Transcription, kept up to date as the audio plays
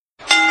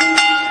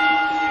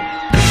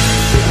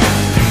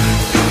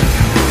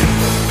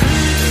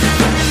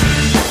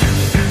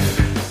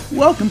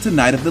Welcome to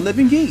Night of the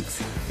Living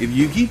Geeks. If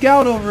you geek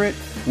out over it,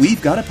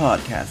 we've got a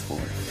podcast for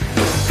it.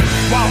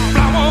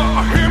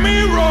 Wildflower, hear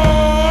me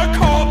roar,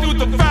 call through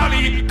the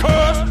valley,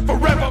 cursed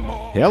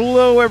forevermore.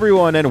 Hello,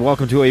 everyone, and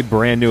welcome to a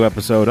brand new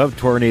episode of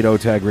Tornado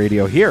Tag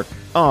Radio here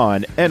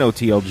on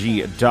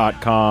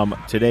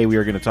NOTLG.com. Today, we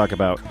are going to talk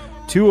about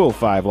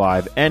 205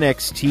 Live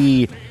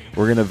NXT.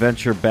 We're going to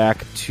venture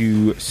back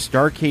to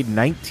Starrcade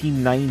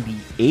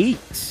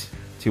 1998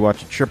 to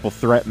watch a triple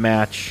threat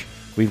match.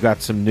 We've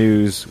got some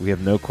news. We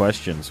have no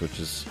questions, which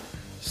is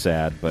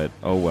sad, but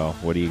oh well,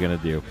 what are you going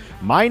to do?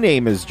 My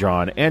name is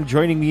John, and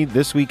joining me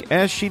this week,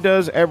 as she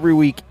does every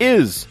week,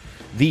 is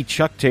the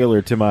Chuck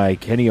Taylor to my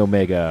Kenny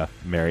Omega,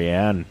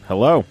 Marianne.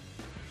 Hello.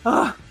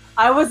 I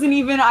wasn't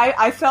even,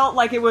 I felt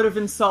like it would have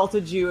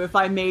insulted you if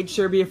I made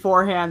sure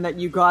beforehand that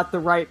you got the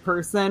right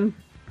person.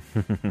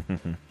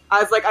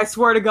 I was like, I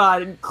swear to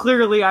God,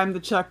 clearly I'm the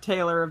Chuck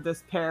Taylor of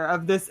this pair,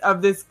 of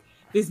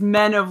these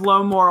men of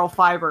low moral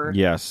fiber.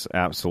 Yes,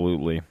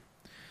 absolutely.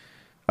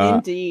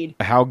 Indeed.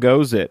 How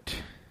goes it?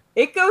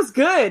 It goes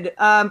good.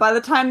 By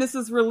the time this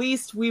is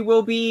released, we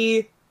will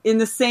be in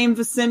the same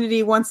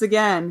vicinity once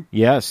again.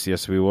 Yes,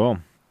 we will.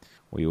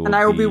 And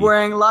I will be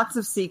wearing lots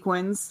of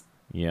sequins.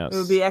 Yes. It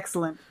will be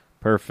excellent.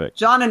 Perfect.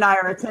 John and I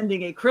are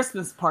attending a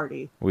Christmas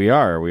party. We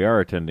are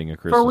attending a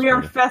Christmas party. For we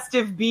are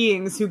festive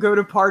beings who go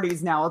to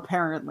parties now,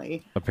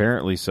 apparently.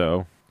 Apparently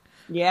so.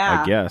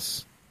 Yeah. I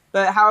guess.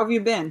 But how have you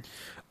been?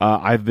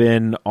 I've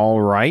been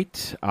all right.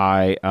 Did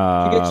you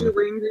get your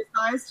ring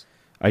resized?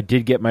 I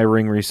did get my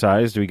ring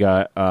resized. We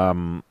got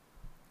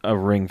a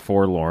ring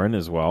for Lauren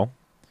as well.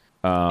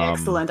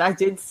 Excellent. I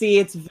did see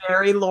it's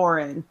very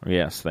Lauren.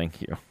 Yes,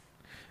 thank you.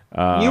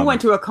 You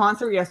went to a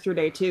concert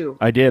yesterday, too.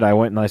 I did. I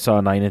went and I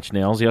saw Nine Inch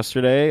Nails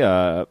yesterday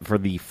for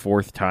the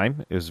fourth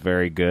time. It was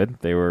very good.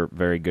 They were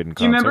very good in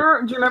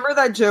concert. Do you remember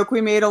that joke we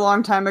made a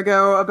long time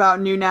ago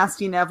about New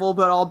Nasty Neville,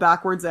 but all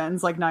backwards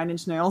ends like Nine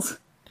Inch Nails?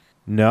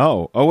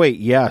 No. Oh, wait.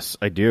 Yes,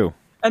 I do.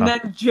 And then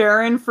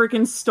Jaren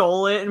freaking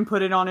stole it and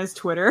put it on his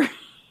Twitter.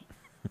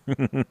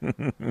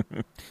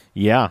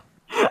 Yeah.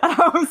 And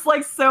I was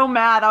like so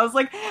mad. I was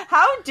like,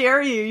 how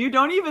dare you? You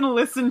don't even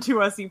listen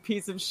to us, you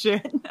piece of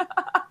shit.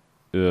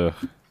 Ugh.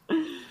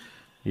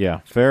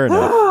 Yeah, fair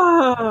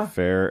enough.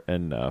 Fair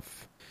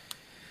enough.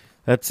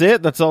 That's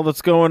it. That's all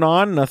that's going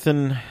on.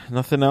 Nothing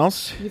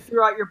else. You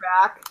threw out your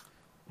back.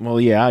 Well,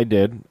 yeah, I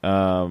did.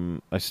 I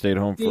stayed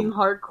home being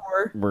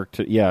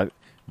hardcore.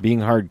 Being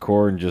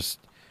hardcore and just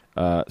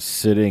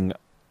sitting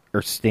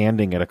or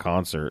standing at a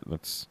concert.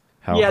 That's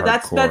how. Yeah,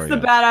 that's the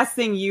badass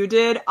thing you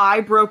did. I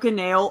broke a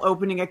nail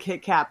opening a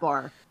Kit Kat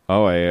bar.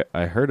 Oh,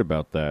 I heard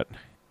about that.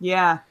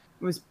 Yeah,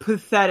 it was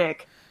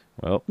pathetic.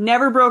 Well,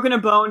 never broken a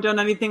bone, done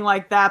anything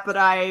like that, but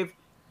I've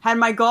had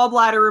my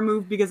gallbladder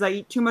removed because I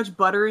eat too much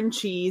butter and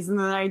cheese, and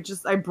then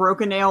I broke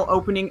a nail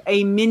opening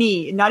a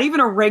mini, not even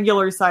a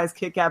regular size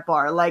Kit Kat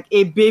bar, like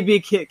a baby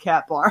Kit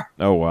Kat bar.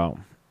 Oh, wow.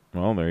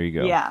 Well, there you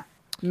go. Yeah.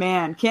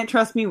 Man, can't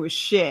trust me with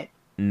shit.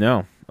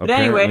 No, but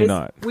anyways,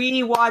 not.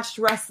 We watched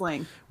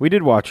wrestling. We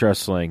did watch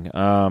wrestling.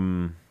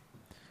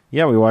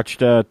 Yeah, we watched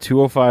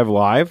 205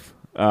 Live.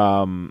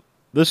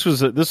 This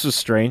was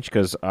strange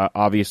because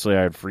obviously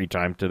I had free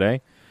time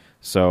today,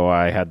 so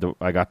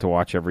I got to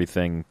watch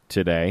everything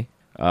today.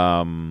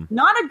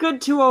 Not a good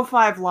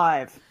 205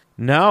 Live.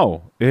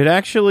 No, it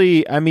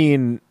actually. I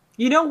mean,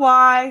 you know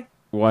why?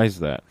 Why is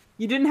that?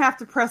 You didn't have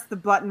to press the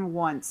button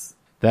once.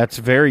 That's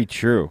very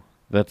true.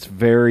 That's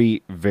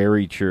very,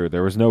 very true.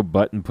 There was no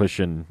button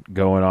pushing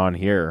going on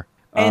here.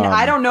 And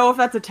I don't know if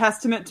that's a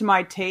testament to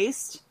my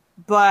taste,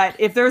 but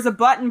if there's a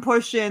button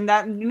push-in,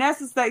 that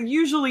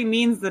usually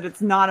means that it's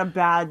not a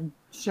bad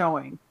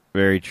showing.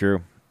 Very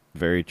true.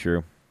 Very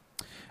true.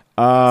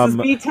 This is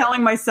me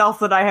telling myself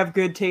that I have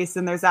good taste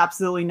and there's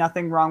absolutely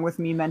nothing wrong with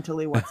me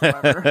mentally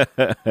whatsoever.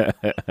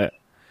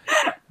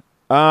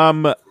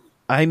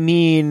 I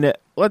mean,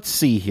 let's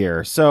see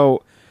here.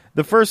 So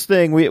the first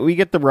thing, we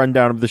get the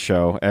rundown of the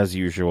show, as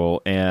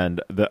usual,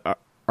 and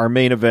our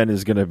main event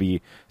is going to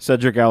be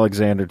Cedric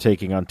Alexander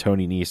taking on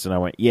Tony Nese, and I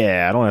went,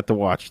 yeah, I don't have to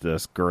watch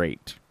this.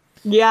 Great.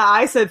 Yeah,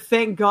 I said,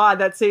 thank God,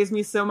 that saves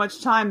me so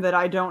much time that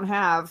I don't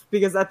have,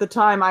 because at the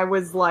time I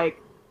was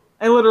like,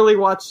 I literally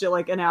watched it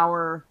like an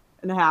hour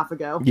and a half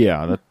ago.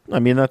 Yeah,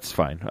 that's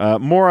fine.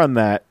 More on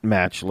that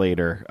match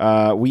later.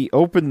 We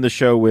opened the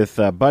show with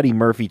Buddy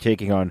Murphy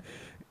taking on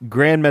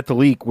Grand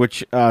Metalik,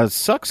 which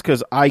sucks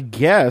because I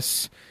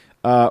guess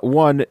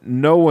one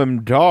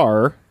Noam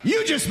Dar,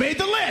 you just made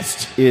the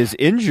list, is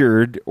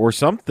injured or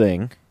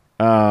something.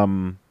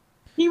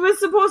 He was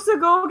supposed to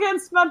go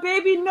against my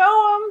baby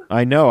Noam.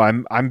 I know.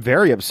 I'm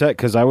very upset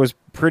because I was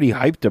pretty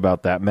hyped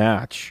about that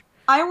match.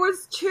 I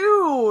was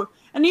too,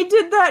 and he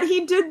did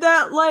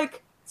that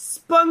like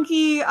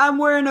spunky I'm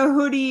wearing a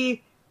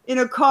hoodie in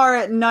a car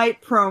at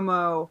night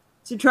promo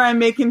to try and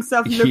make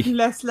himself look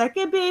less like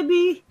a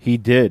baby. He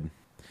did.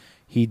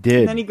 And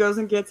then he goes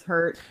and gets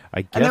hurt.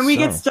 I guess and then we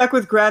get stuck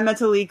with Grand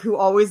Metalik, who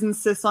always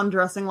insists on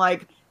dressing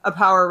like a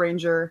Power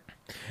Ranger.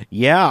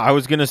 Yeah, I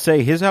was going to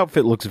say, his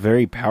outfit looks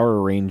very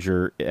Power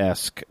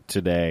Ranger-esque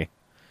today.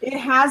 It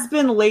has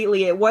been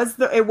lately. It was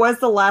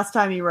the last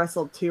time he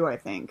wrestled too, I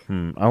think.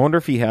 I wonder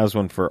if he has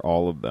one for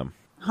all of them.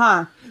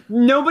 Huh.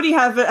 Nobody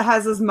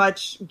has as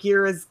much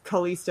gear as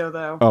Kalisto,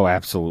 though. Oh,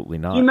 absolutely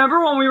not. You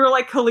remember when we were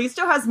like,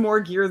 Kalisto has more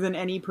gear than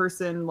any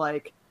person,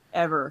 like,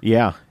 ever.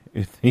 Yeah,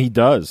 he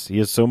does. He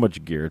has so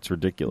much gear. It's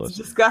ridiculous. It's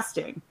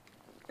disgusting.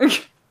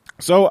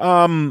 So,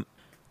 I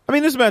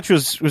mean, this match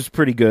was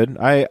pretty good.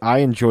 I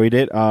enjoyed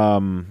it. I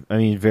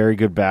mean, very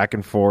good back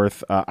and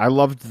forth. I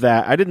loved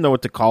that. I didn't know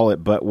what to call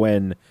it, but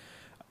when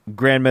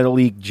Grand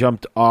Metalik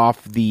jumped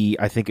off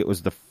I think it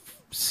was the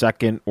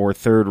second or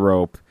third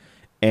rope,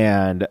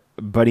 and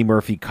Buddy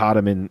Murphy caught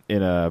him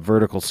in a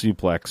vertical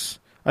suplex.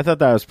 I thought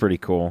that was pretty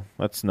cool.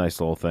 That's a nice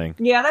little thing.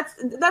 Yeah,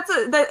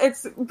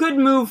 it's a good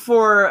move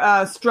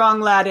for strong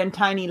lad and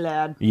tiny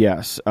lad.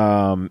 Yes,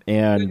 and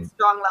Good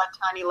strong lad,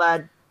 tiny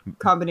lad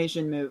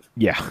combination move.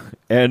 yeah,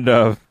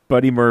 and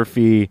Buddy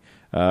Murphy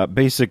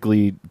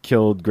basically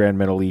killed Grand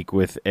Metalik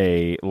with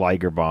a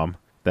Liger bomb.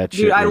 That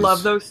shit Dude, I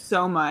love those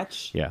so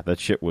much. Yeah,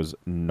 that shit was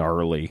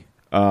gnarly.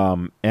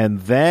 And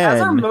then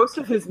As are most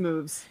of his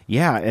moves.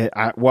 yeah,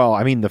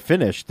 I mean the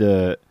finish,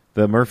 the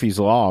Murphy's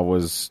Law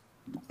was.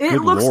 It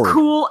Good looks Lord.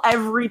 cool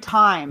every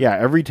time. Yeah,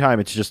 every time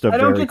it's just a I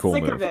don't very get cool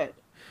sick move. of it.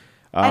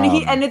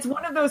 And it's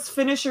one of those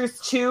finishers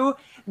too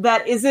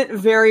that isn't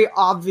very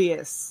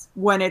obvious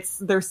when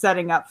they're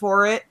setting up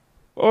for it.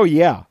 Oh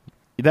yeah,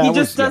 He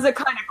just does it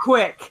kind of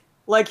quick.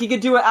 Like he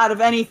could do it out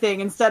of anything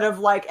instead of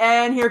like,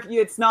 and here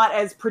it's not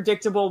as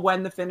predictable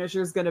when the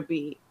finisher's going to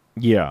be.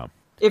 Yeah.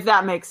 If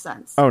that makes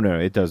sense. Oh no,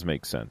 it does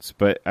make sense.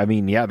 But I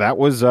mean, yeah, that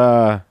was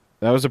a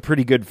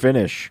pretty good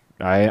finish.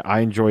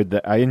 I enjoyed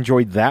that. I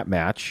enjoyed that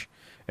match.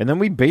 And then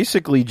we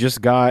basically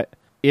just got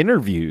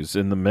interviews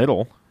in the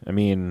middle. I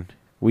mean,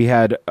 we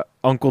had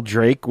Uncle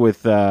Drake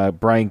with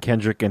Brian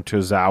Kendrick and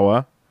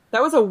Tozawa.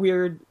 That was a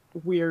weird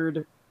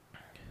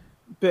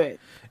bit.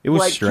 It was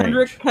like,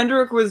 strange.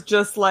 Kendrick was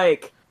just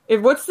like,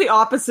 what's the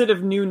opposite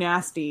of new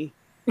nasty?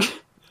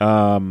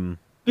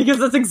 Because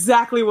that's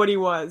exactly what he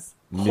was.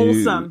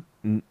 Wholesome.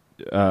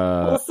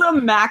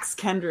 Wholesome Max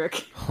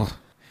Kendrick.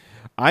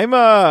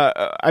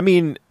 I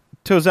mean,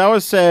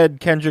 Tozawa said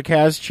Kendrick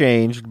has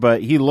changed,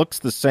 but he looks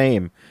the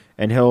same,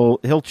 and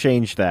he'll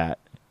change that.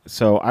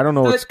 So I don't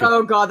know what's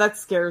Oh god, that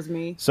scares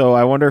me. So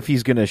I wonder if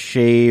he's gonna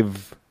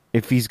shave,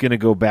 if he's gonna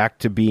go back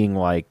to being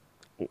like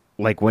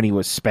when he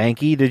was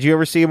Spanky. Did you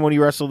ever see him when he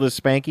wrestled as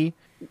Spanky?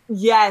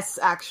 Yes,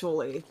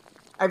 actually.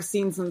 I've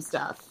seen some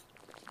stuff.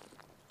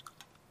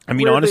 I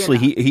mean, Weirdly honestly,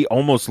 enough. he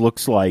almost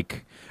looks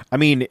like... I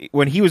mean,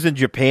 when he was in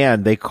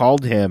Japan, they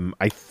called him,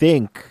 I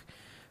think,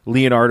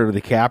 Leonardo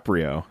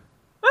DiCaprio.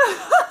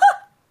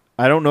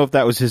 I don't know if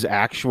that was his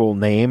actual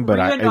name, but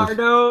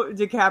Leonardo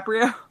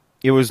DiCaprio?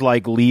 it was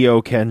like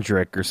Leo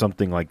Kendrick or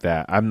something like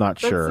that. I'm not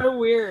sure. That's so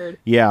weird.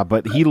 Yeah,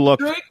 but he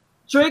looked...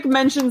 Drake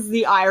mentions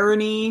the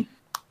irony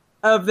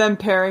of them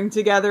pairing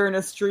together in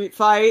a street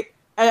fight.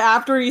 And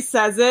after he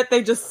says it,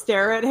 they just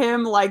stare at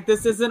him like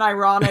this isn't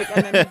ironic.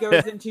 And then he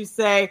goes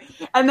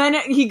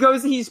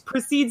into he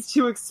proceeds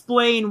to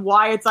explain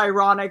why it's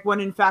ironic when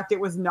in fact it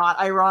was not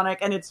ironic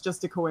and it's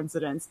just a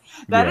coincidence.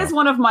 That is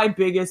one of my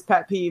biggest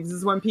pet peeves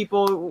is when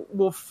people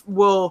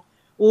will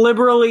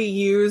liberally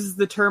use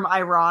the term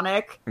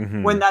ironic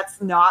when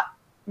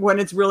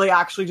it's really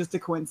actually just a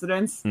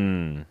coincidence.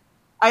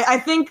 I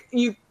think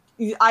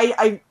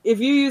if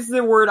you use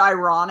the word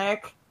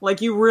ironic,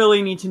 like you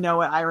really need to know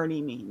what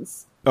irony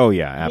means. Oh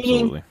yeah,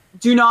 absolutely. Meaning,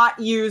 do not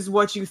use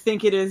what you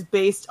think it is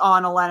based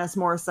on Alanis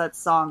Morissette's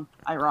song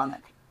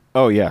 "Ironic."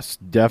 Oh yes,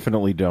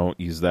 definitely don't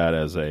use that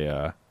as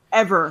a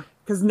ever,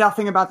 because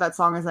nothing about that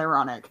song is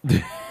ironic.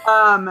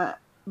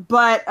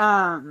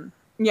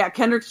 Yeah,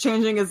 Kendrick's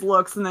changing his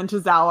looks, and then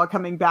Tozawa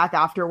coming back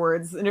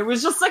afterwards, and it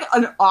was just like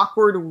an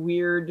awkward,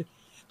 weird,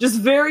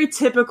 just very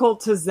typical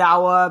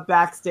Tozawa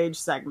backstage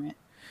segment.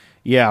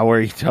 Yeah,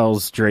 where he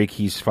tells Drake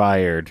he's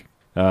fired.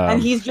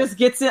 And he just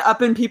gets it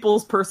up in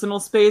people's personal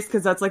space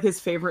because that's like his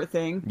favorite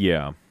thing.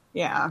 Yeah.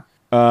 Yeah.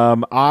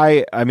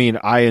 I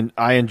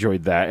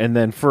enjoyed that. And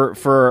then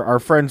for our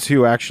friends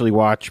who actually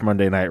watch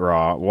Monday Night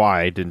Raw,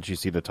 why didn't you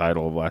see the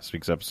title of last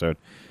week's episode?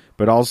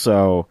 But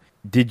also,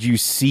 did you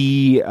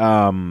see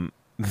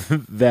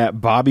that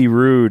Bobby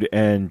Roode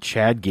and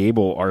Chad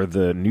Gable are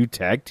the new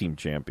tag team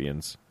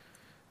champions?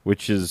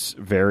 Which is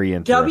very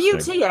interesting.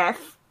 WTF?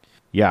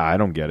 Yeah, I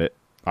don't get it.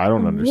 I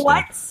don't understand.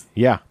 What?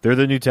 Yeah, they're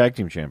the new tag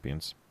team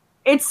champions.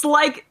 It's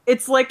like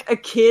a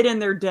kid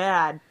and their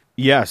dad.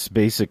 Yes,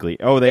 basically.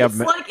 Oh,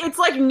 It's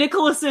like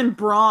Nicholas and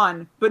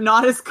Braun, but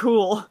not as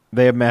cool.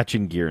 They have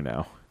matching gear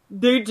now.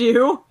 They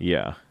do?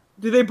 Yeah.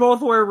 Do they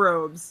both wear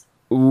robes?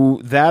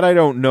 Ooh, that I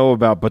don't know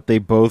about, but they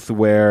both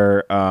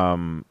wear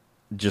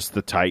just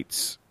the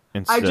tights.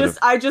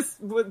 I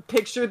just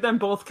pictured them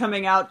both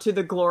coming out to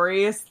the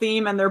Glorious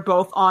theme, and they're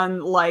both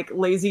on like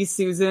Lazy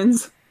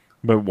Susans.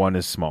 But one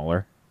is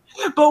smaller.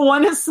 But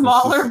one is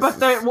smaller,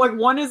 but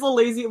one is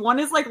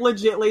like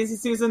legit Lazy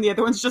Susan, the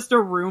other one's just a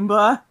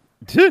Roomba.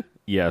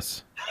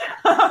 Yes.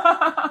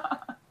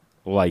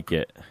 Like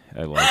it.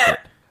 I like it.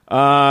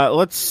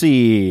 Let's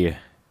see.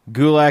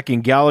 Gulak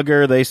and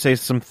Gallagher, they say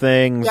some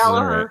things.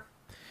 Gallagher. All right.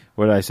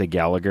 What did I say,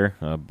 Gallagher?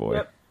 Oh, boy.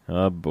 Yep.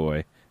 Oh,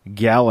 boy.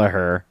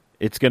 Gallagher.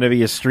 It's going to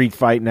be a street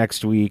fight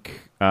next week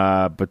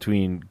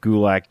between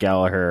Gulak,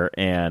 Gallagher,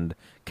 and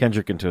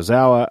Kendrick and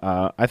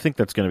Tozawa. I think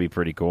that's going to be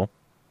pretty cool.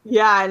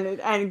 Yeah,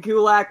 and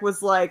Gulak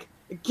was like,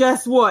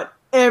 guess what?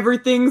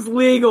 Everything's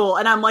legal.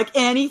 And I'm like,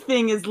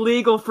 anything is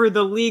legal for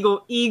the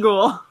legal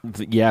eagle.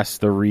 Yes,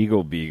 the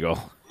Regal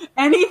Beagle.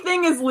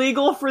 Anything is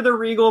legal for the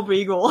Regal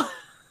Beagle.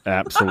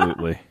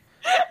 Absolutely.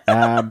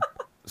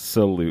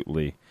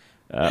 Absolutely.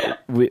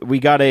 We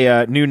got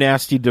a new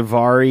Nasty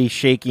Daivari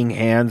shaking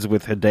hands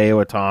with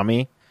Hideo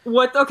Itami.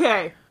 What?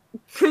 Okay.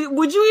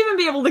 Would you even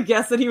be able to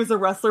guess that he was a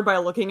wrestler by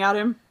looking at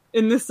him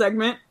in this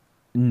segment?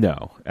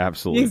 No,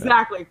 absolutely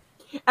Exactly.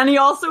 And he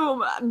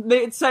also,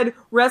 they said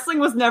wrestling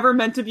was never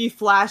meant to be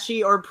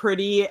flashy or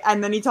pretty,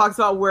 and then he talks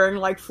about wearing,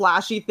 like,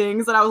 flashy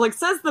things, and I was like,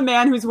 says the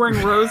man who's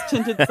wearing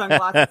rose-tinted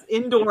sunglasses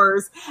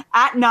indoors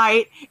at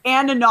night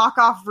and a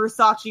knockoff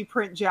Versace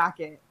print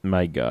jacket.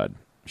 My God.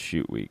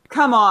 Shoot week.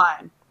 Come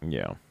on.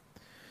 Yeah.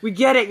 We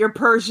get it, you're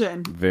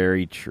Persian.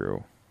 Very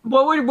true.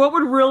 What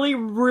would really,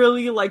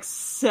 really, like,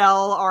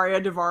 sell Arya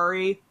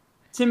Daivari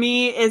to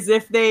me is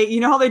if they,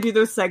 you know how they do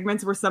those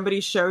segments where somebody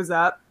shows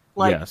up?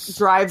 Like, yes.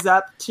 Drives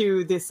up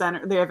to the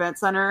center, the event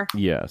center.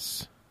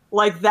 Yes.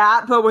 Like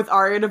that, but with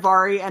Arya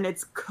Daivari, and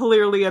it's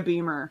clearly a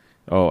Beamer.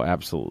 Oh,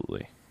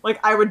 absolutely.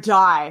 Like, I would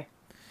die.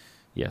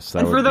 Yes. That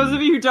And would for those be...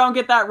 of you who don't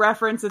get that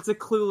reference, it's a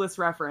Clueless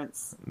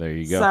reference. There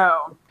you go.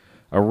 So,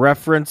 A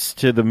reference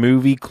to the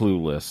movie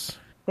Clueless.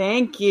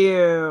 thank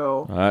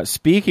you.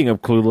 Speaking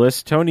of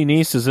Clueless, Tony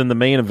Nese is in the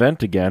main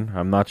event again.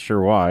 I'm not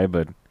sure why,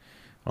 but...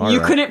 You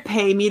right. couldn't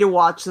pay me to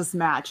watch this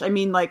match. I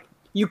mean, like,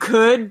 you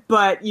could,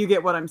 but you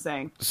get what I'm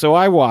saying. So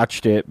I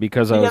watched it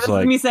because I was this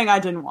like... is me saying I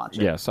didn't watch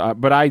it. Yes,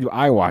 but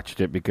I watched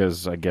it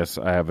because I guess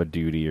I have a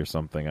duty or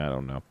something. I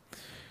don't know.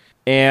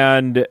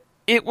 And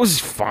it was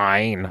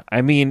fine.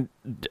 I mean,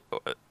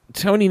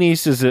 Tony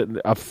Nese is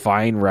a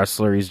fine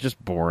wrestler. He's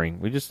just boring.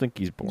 We just think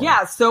he's boring.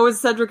 Yeah, so is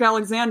Cedric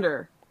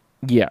Alexander.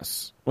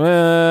 Yes.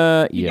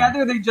 Yeah.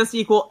 Together they just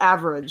equal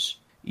average.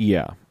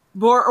 Yeah.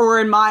 Or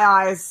in my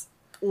eyes,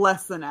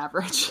 less than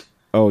average.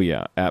 Oh,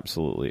 yeah,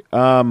 absolutely.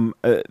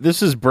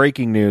 This is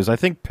breaking news. I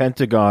think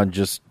Pentagon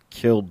just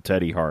killed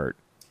Teddy Hart.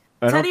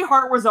 Teddy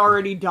Hart was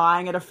already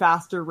dying at a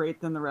faster rate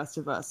than the rest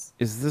of us.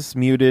 Is this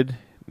muted?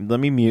 Let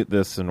me mute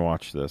this and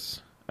watch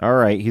this. All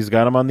right, he's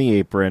got him on the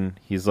apron.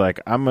 He's like,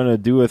 I'm going to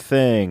do a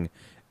thing.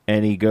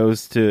 And he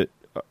goes to...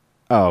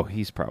 Oh,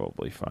 he's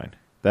probably fine.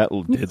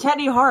 He's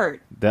Teddy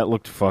Hart. That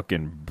looked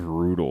fucking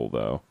brutal,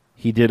 though.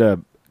 He did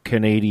a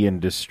Canadian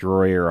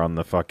destroyer on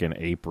the fucking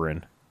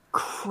apron.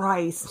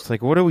 Christ. It's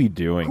like, what are we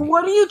doing?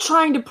 What are you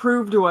trying to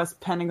prove to us,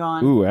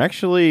 Pentagon? Ooh,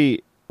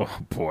 actually... Oh,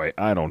 boy,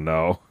 I don't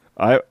know.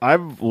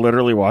 I've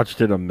literally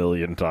watched it a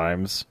million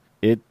times.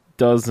 It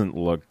doesn't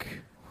look...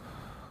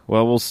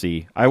 Well, we'll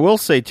see. I will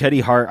say Teddy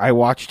Hart, I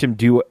watched him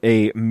do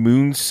a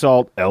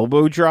moonsault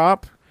elbow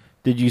drop.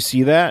 Did you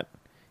see that?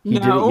 He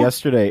did it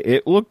yesterday.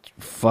 It looked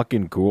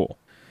fucking cool.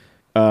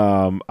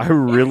 I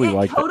really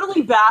like it. It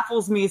totally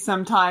baffles me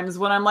sometimes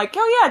when I'm like,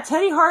 oh yeah,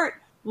 Teddy Hart,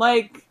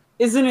 like,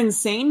 is an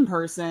insane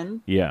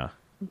person. Yeah.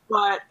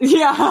 But,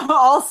 yeah,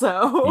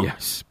 also.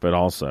 Yes, but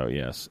also,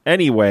 yes.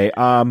 Anyway,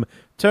 Tony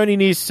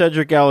Nese,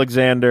 Cedric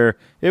Alexander,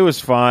 it was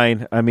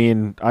fine. I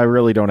mean, I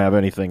really don't have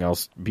anything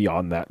else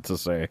beyond that to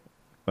say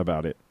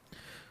about it.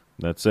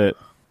 That's it.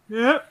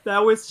 Yep,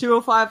 that was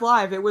 205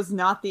 Live. It was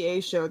not the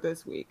A show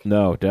this week.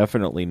 No,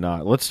 definitely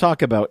not. Let's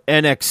talk about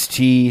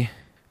NXT.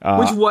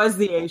 Which was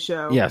the A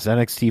show. Yes,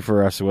 NXT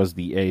for us was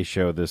the A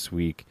show this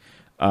week.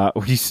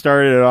 We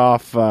started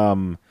off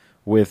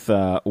with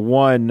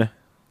one...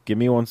 Give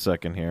me 1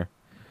 second here.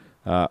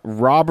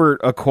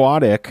 Robert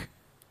Aquatic.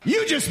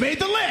 You just made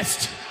the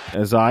list!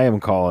 As I am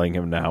calling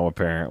him now,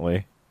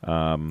 apparently.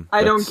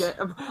 I don't get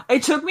it.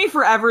 It took me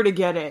forever to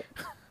get it.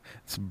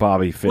 It's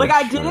Bobby Fish. Like,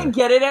 I didn't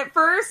get it at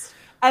first.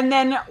 And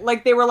then,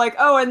 like, they were like,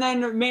 oh, and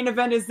then main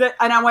event is that.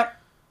 And I went,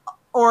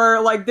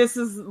 or, like, this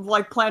is,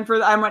 like, planned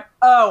for. I went,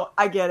 oh,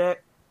 I get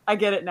it. I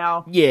get it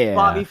now. Yeah.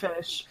 Bobby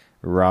Fish.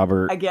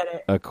 Robert I get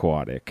it.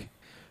 Aquatic.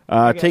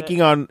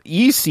 Taking on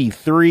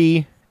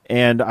EC3.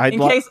 And in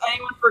case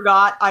anyone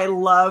forgot, I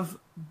love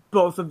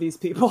both of these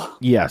people.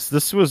 Yes,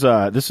 this was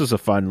a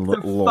fun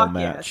little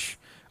match.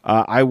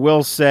 Yes. I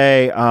will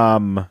say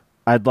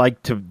I'd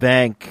like to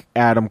thank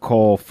Adam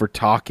Cole for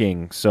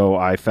talking, so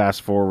I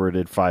fast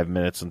forwarded 5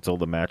 minutes until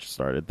the match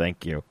started.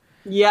 Thank you.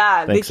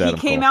 Yeah, Thanks, he Adam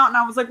came Cole. out and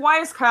I was like, why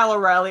is Kyle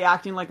O'Reilly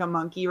acting like a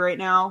monkey right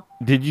now?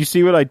 Did you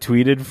see what I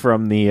tweeted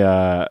from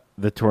the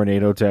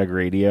Tornado Tag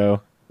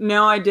Radio?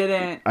 No, I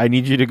didn't. I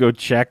need you to go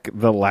check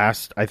the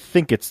last... I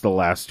think it's the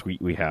last tweet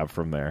we have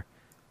from there.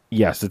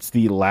 Yes, it's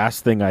the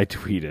last thing I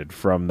tweeted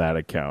from that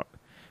account.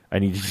 I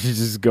need you to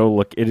just go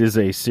look. It is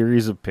a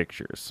series of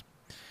pictures.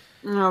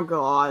 Oh,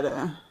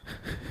 God.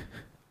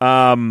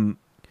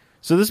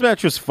 So this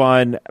match was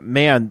fun.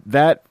 Man,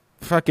 that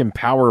fucking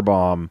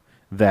powerbomb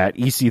that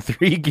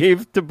EC3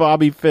 gave to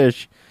Bobby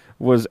Fish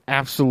was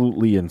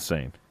absolutely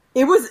insane.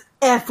 It was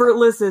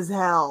effortless as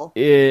hell.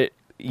 It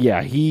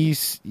Yeah, he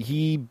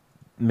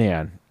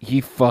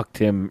fucked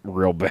him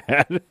real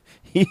bad.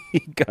 He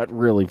got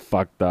really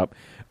fucked up.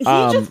 He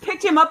just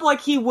picked him up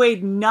like he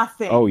weighed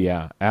nothing. Oh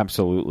yeah,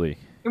 absolutely.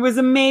 It was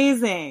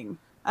amazing.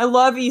 I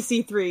love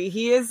EC3.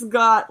 He has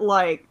got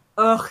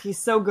he's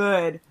so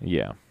good.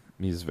 Yeah,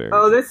 he's very.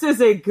 Oh,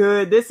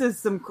 good. This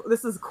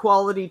is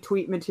quality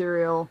tweet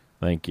material.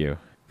 Thank you.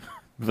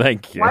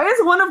 Thank you. Why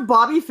is one of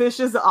Bobby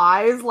Fish's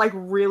eyes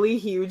really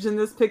huge in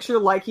this picture,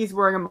 like he's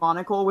wearing a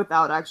monocle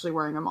without actually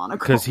wearing a monocle?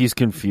 Because he's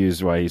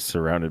confused why he's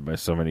surrounded by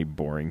so many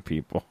boring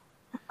people.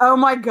 Oh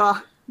my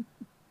god.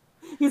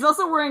 He's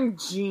also wearing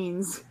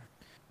jeans.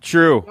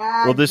 True.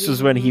 Yeah, well, this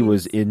is when he jeans.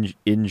 was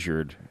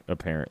injured,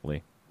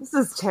 apparently. This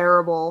is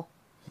terrible.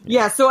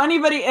 Yeah, so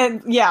anybody,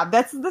 and yeah,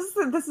 this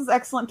is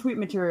excellent tweet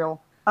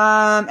material.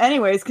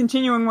 Anyways,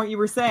 continuing what you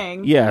were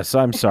saying. Yes,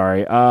 I'm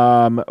sorry.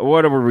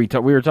 What were we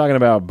we were talking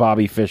about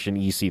Bobby Fish and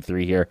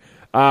EC3 here.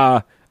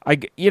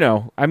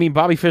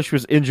 Bobby Fish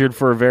was injured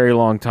for a very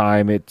long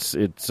time. It's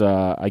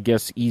I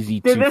guess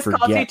easy to forget. Did this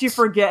cause you to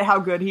forget how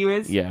good he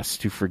is? Yes,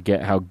 to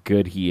forget how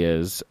good he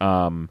is.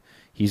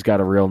 He's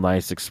got a real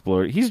nice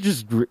explorer. He's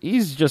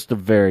just a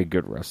very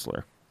good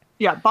wrestler.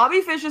 Yeah,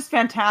 Bobby Fish is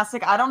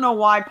fantastic. I don't know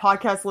why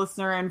podcast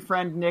listener and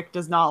friend Nick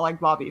does not like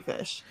Bobby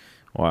Fish.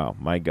 Wow,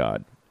 my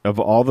God. Of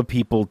all the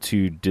people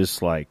to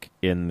dislike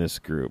in this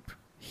group,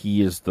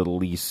 he is the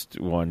least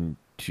one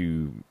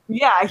to...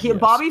 Yeah, yes.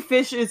 Bobby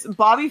Fish is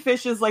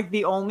like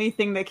the only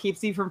thing that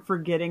keeps you from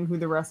forgetting who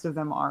the rest of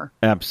them are.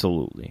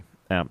 Absolutely.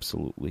 Love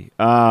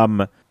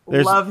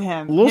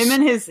him.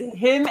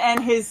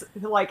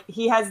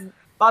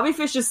 Bobby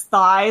Fish's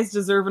thighs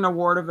deserve an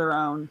award of their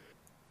own.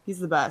 He's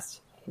the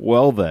best.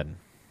 Well then.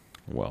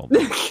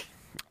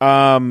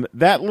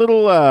 That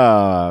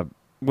little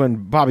when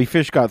Bobby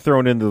Fish got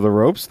thrown into the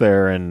ropes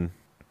there and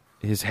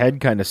his head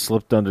kind of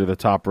slipped under the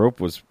top rope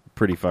was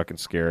pretty fucking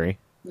scary.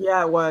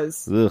 Yeah, it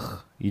was.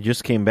 Ugh, you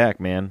just came back,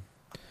 man.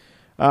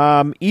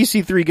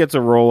 EC3 gets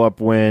a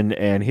roll-up win,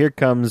 and here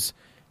comes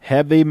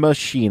Heavy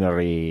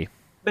Machinery.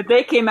 But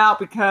they came out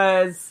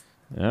because,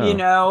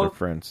 they're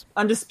friends.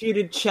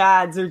 Undisputed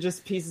Chads are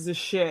just pieces of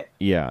shit.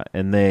 Yeah,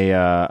 and they,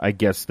 I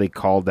guess they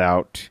called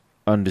out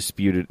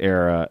Undisputed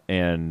Era,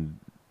 and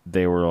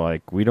they were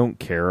like, we don't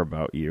care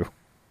about you.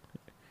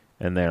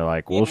 And they're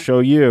like, we'll show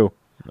you.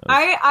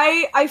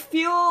 I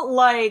feel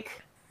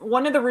like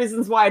one of the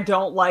reasons why I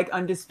don't like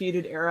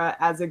Undisputed Era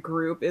as a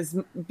group is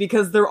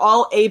because they're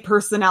all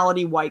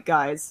A-personality white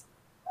guys.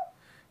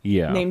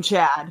 Yeah. Named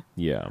Chad.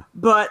 Yeah.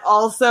 But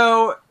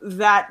also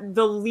that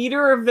the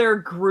leader of their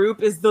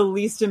group is the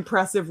least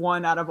impressive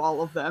one out of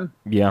all of them.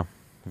 Yeah,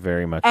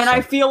 very much and so.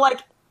 I feel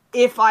like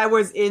if I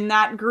was in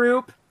that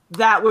group,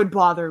 that would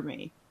bother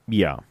me.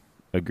 Yeah,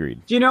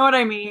 agreed. Do you know what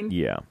I mean?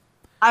 Yeah.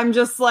 I'm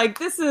just like,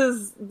 this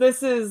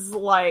is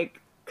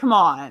like, come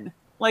on.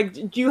 Like,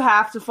 do you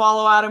have to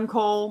follow Adam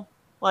Cole?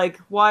 Like,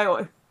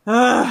 why?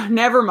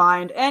 Never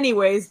mind.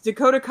 Anyways,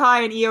 Dakota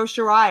Kai and Io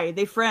Shirai,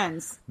 they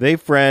friends.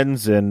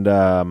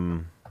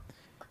 And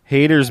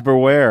haters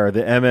beware.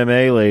 The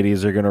MMA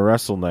ladies are going to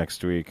wrestle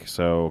next week.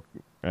 So,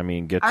 I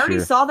mean, I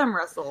already saw them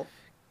wrestle.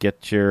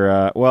 Get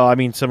your,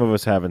 some of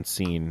us haven't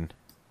seen.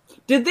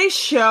 Did they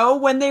show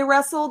when they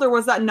wrestled, or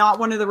was that not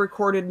one of the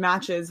recorded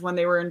matches when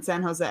they were in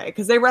San Jose?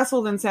 Because they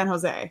wrestled in San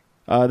Jose.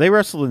 They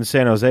wrestled in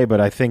San Jose,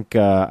 but I think,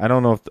 I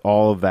don't know if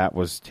all of that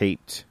was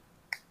taped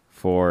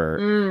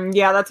for...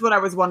 yeah, that's what I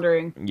was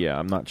wondering. Yeah,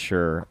 I'm not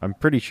sure. I'm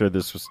pretty sure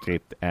this was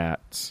taped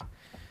at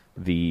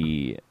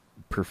the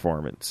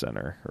Performance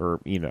Center,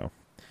 or,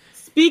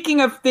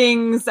 Speaking of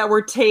things that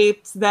were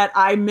taped that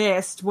I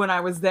missed when I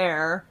was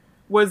there,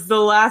 was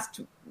the last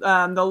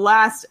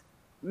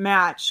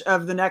match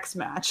of the next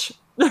match.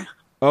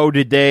 Oh,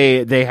 did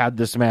they had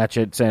this match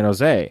at San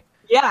Jose?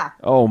 Yeah.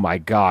 Oh my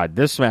God,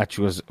 this match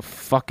was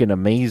fucking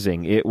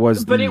amazing. It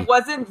was, but it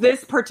wasn't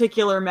this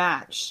particular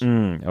match.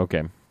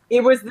 Okay.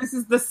 This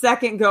is the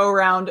second go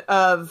around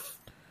of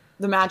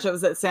the match that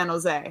was at San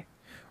Jose.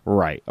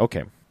 Right.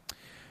 Okay.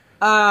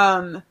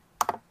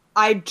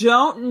 I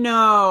don't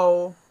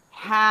know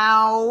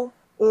how,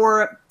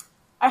 or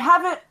I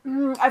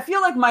haven't. I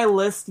feel like my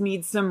list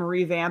needs some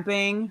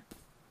revamping.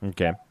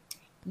 Okay.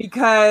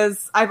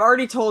 Because I've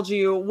already told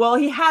you, well,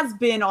 he has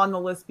been on the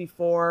list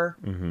before,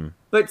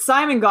 but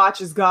Simon Gotch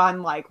has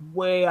gone like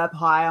way up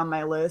high on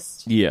my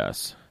list.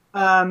 Yes.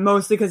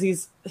 Mostly because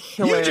he's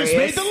hilarious. You just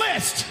made the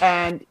list!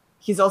 And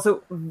he's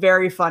also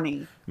very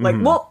funny.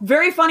 Well,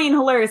 very funny and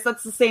hilarious,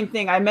 that's the same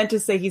thing. I meant to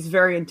say he's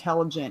very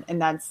intelligent,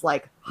 and that's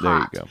like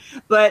hot. There you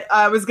go. But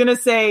I was going to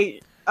say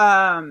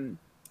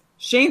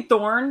Shane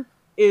Thorne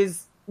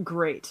is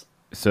great.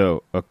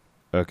 So,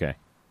 okay.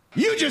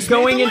 You just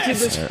going made the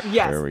into list. this,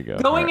 yes, there we go.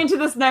 Going into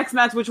this next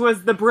match, which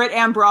was the Brit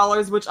and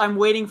Brawlers, which I'm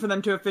waiting for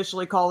them to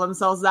officially call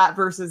themselves that,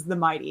 versus the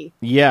Mighty.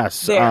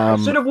 Yes, I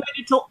should have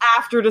waited till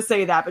after to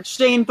say that, but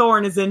Shane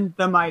Thorne is in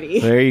the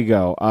Mighty. There you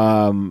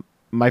go.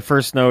 My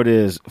first note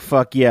is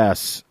fuck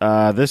yes.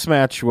 This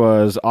match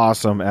was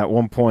awesome. At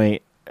one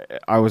point,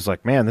 I was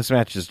like, man, this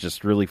match is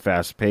just really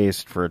fast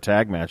paced for a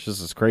tag match.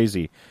 This is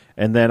crazy.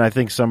 And then I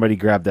think somebody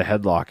grabbed the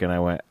headlock, and I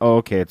went, "Oh,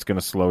 okay, it's going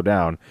to slow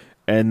down."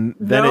 And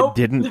then Nope.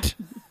 it didn't.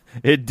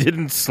 It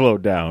didn't slow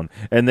down,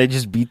 and they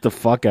just beat the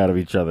fuck out of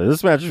each other.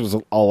 This match was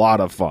a lot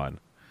of fun.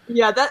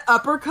 Yeah, that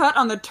uppercut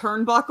on the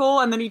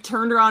turnbuckle, and then he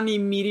turned around and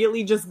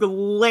immediately just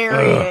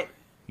glared it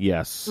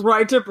Yes.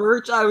 right to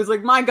Birch. I was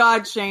like, my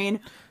God, Shane.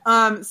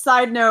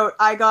 Side note,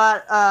 I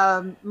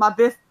got my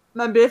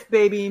Biff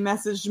baby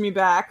messaged me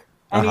back,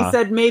 and he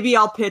said, maybe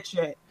I'll pitch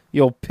it.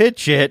 You'll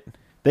pitch it.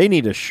 They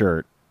need a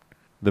shirt.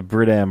 The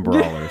Brit-Am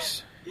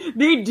Brawlers.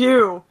 They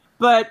do.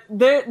 But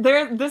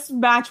this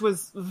match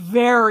was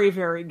very,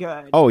 very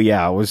good. Oh,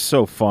 yeah, it was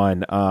so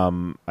fun.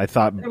 I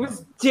thought... It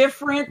was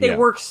different. They Yeah.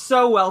 worked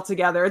so well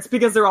together. It's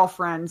because they're all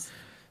friends.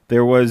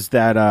 There was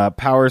that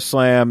power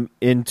slam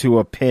into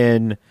a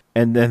pin,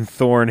 and then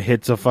Thorne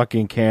hits a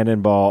fucking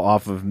cannonball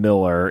off of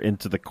Miller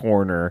into the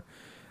corner.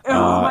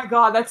 Oh my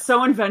God, that's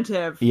so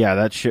inventive. Yeah,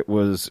 that shit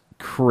was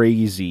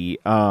crazy.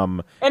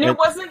 And it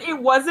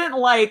wasn't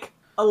like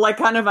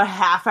kind of a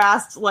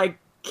half-assed like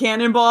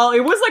cannonball. It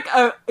was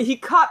like he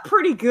caught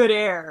pretty good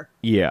air.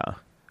 Yeah.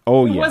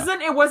 Oh, It yeah.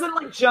 It wasn't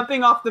like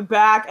jumping off the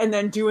back and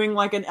then doing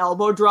like an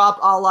elbow drop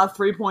a la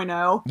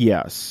 3.0.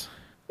 Yes.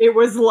 It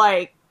was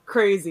like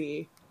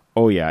crazy.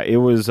 Oh, yeah. It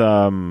was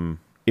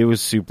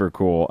super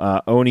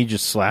cool. Oni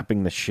just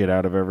slapping the shit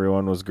out of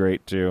everyone was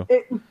great, too.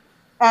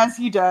 As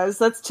he does.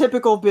 That's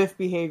typical Biff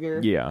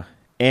behavior. Yeah.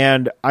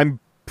 And I'm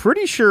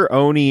pretty sure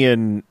Oni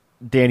and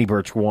Danny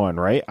Burch won,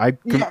 right?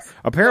 Yes.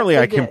 Apparently,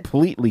 Yes, I they did.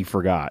 completely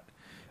forgot.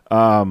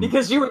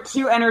 Because you were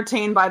too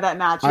entertained by that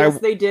match. Yes,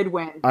 they did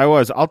win. I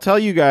was. I'll tell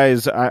you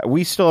guys,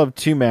 we still have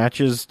 2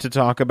 matches to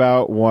talk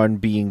about, one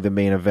being the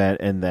main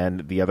event and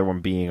then the other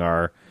one being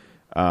our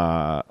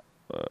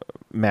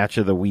match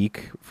of the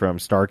week from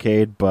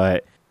Starrcade.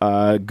 But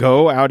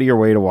go out of your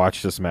way to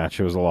watch this match.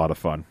 It was a lot of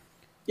fun.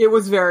 It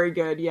was very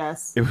good,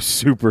 yes. It was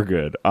super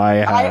good. I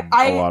had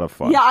a lot of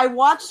fun. Yeah, I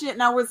watched it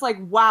and I was like,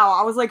 wow.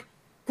 I was like,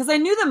 because I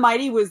knew the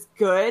Mighty was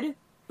good,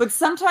 but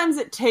sometimes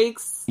it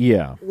takes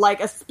Yeah.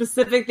 like a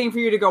specific thing for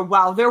you to go,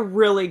 wow, they're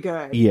really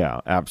good. Yeah,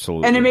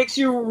 absolutely. And it makes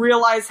you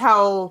realize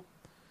how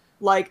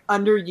like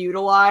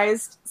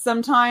underutilized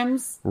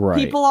sometimes Right.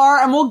 people are.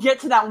 And we'll get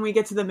to that when we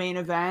get to the main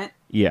event.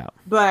 Yeah.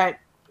 But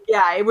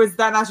yeah,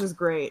 that match was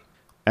great.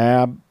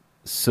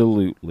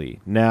 Absolutely.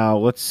 Now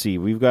let's see.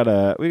 We got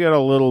a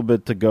little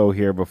bit to go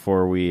here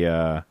before we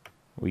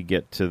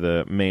get to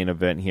the main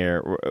event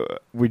here.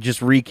 We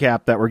just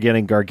recap that we're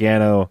getting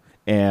Gargano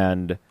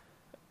and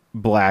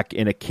Black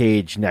in a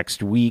cage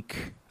next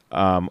week.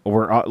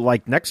 We're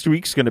like next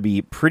week's going to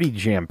be pretty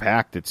jam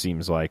packed. It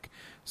seems like.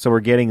 So we're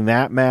getting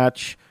that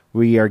match.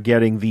 We are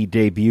getting the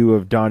debut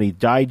of Donnie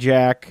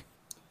Dijak.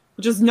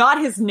 Which is not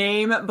his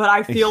name, but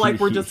I feel like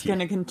we're just going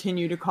to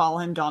continue to call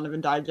him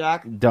Donovan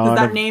Dijak. Because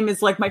that name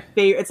is like my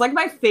favorite. It's like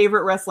my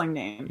favorite wrestling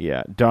name.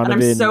 Yeah, And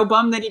Donovan I'm so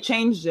bummed that he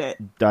changed it.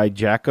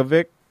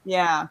 Dijakovic.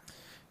 Yeah.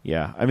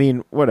 Yeah, I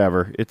mean,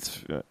 whatever.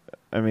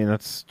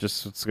 That's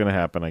just what's going to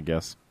happen, I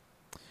guess.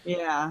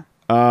 Yeah.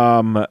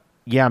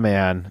 Yeah,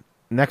 man.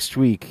 Next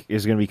week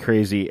is going to be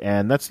crazy,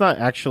 and that's not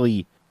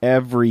actually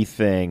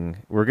everything.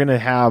 We're going to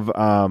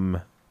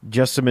have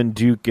Jessamine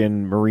Duke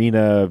and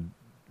Marina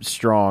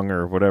Strong,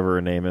 or whatever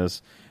her name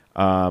is,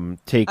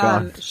 take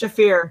on...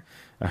 Shafir.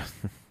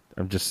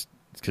 I'm just...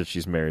 because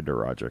she's married to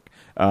Roderick.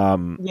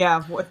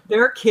 Yeah,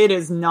 their kid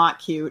is not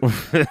cute.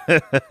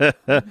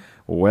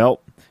 Well...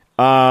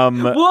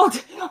 Well,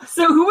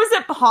 so who was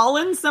it?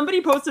 Holland?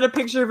 Somebody posted a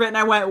picture of it, and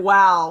I went,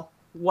 wow.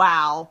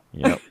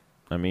 Yep.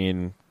 I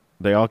mean,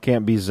 they all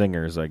can't be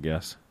zingers, I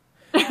guess.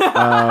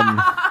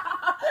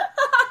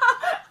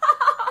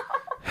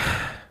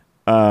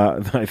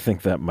 I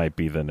think that might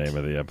be the name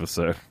of the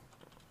episode.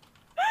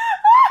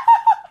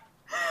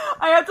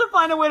 I had to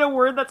find a way to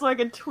word that so I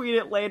could tweet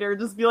it later.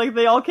 Just be like,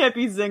 they all can't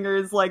be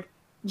zingers. Like,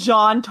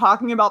 John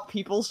talking about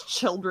people's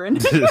children.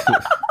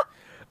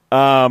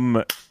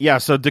 Yeah,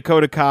 so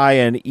Dakota Kai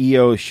and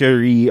Io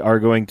Shirai are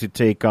going to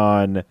take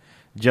on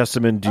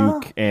Jessamine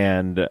Duke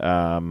and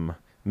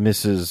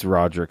Mrs.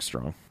 Roderick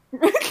Strong.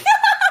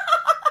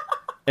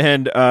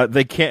 And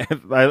they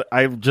can't...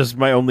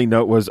 my only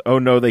note was, oh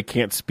no, they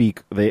can't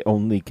speak. They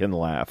only can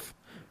laugh.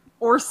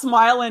 Or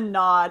smile and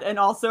nod, and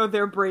also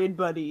they're braid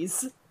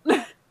buddies.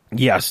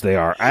 Yes, they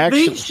are.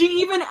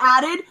 She even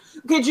added...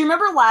 Okay, do you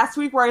remember last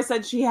week where I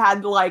said she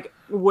had, like,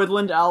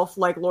 woodland elf,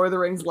 like, Lord of the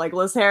Rings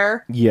legless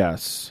hair?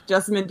 Yes.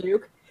 Jessamine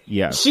Duke?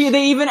 Yes.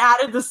 They even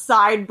added the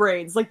side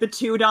braids, like the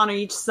 2 down on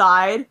each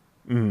side.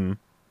 Mm-hmm.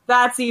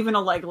 That's even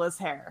a legless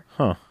hair.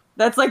 Huh.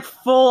 That's, like,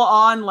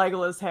 full-on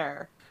legless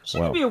hair. She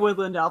Well. could be a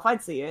woodland elf.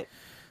 I'd see it.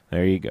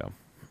 There you go.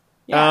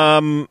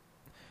 Yeah.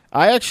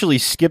 I actually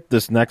skipped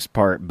this next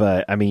part,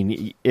 but, I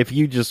mean, if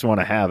you just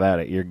want to have at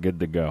it, you're good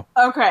to go.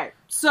 Okay,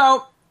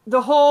 so... The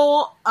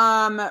whole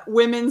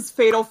women's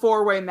fatal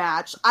 4-way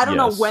match. I don't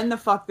know Yes. when the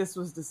fuck this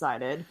was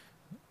decided.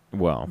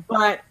 Well,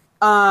 But,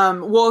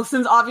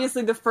 since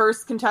obviously the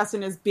first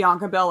contestant is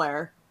Bianca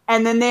Belair,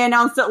 and then they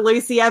announced that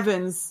Lacey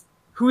Evans,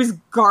 who's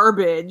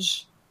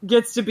garbage,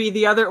 gets to be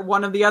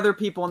one of the other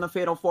people in the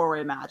Fatal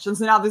 4-Way match. And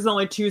so now there's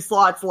only 2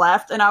 slots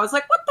left. And I was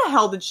like, what the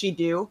hell did she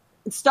do?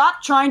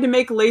 Stop trying to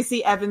make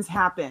Lacey Evans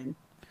happen.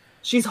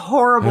 She's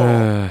horrible.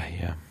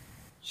 Yeah.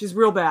 She's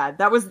real bad.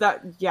 That was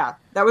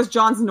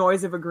John's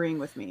noise of agreeing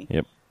with me.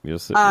 Yep.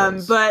 Yes, it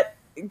was. But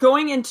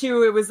going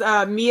into it was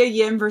Mia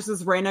Yim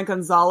versus Reina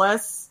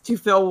Gonzalez to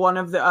fill one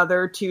of the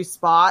other 2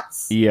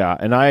 spots. Yeah,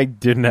 and I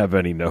didn't have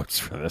any notes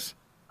for this.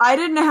 I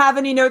didn't have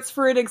any notes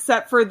for it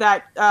except for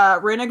that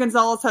Reina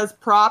Gonzalez has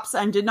props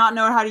and did not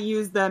know how to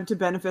use them to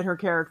benefit her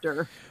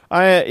character.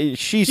 She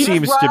She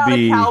seems just brought to out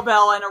be a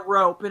cowbell and a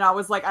rope, and I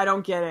was like, I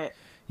don't get it.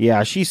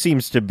 Yeah, she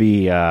seems to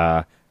be.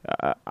 I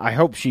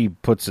hope she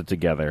puts it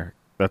together.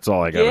 That's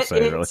all I gotta say.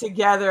 Get it really.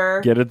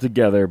 together. Get it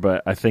together,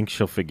 but I think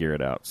she'll figure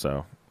it out.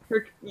 So.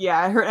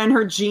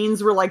 Her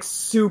jeans were like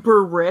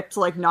super ripped,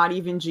 like not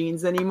even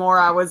jeans anymore.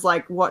 I was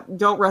like, "What?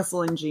 Don't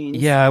wrestle in jeans."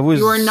 Yeah, it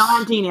was. You are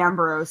not Dean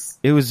Ambrose.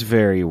 It was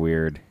very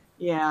weird.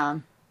 Yeah.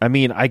 I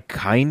mean, I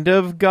kind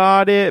of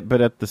got it,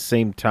 but at the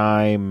same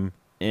time,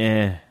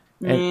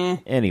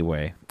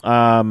 Anyway,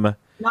 not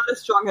a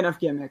strong enough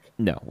gimmick.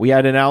 No, we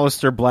had an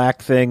Aleister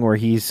Black thing where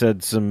he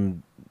said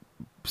some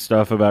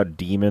stuff about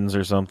demons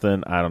or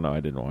something. I don't know.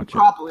 I didn't watch it.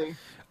 Probably.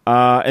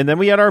 And then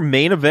we had our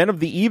main event of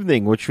the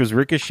evening, which was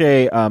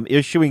Ricochet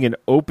issuing an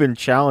open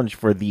challenge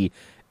for the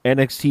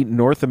NXT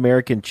North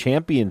American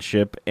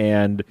Championship.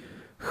 And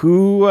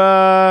who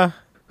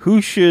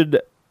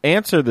should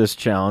answer this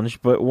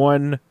challenge but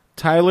one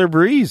Tyler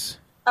Breeze?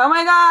 Oh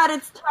my God,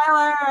 it's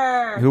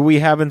Tyler! Who we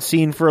haven't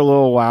seen for a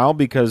little while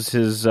because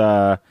his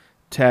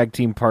tag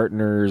team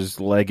partner's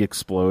leg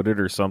exploded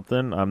or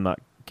something.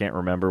 Can't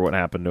remember what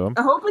happened to him.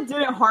 I hope it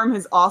didn't harm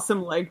his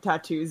awesome leg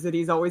tattoos that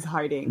he's always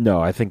hiding.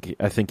 No, I think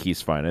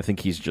he's fine. I think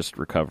he's just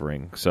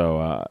recovering.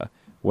 So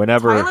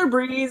whenever Tyler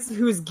Breeze,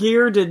 whose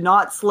gear did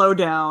not slow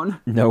down.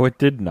 No, it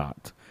did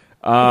not.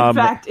 In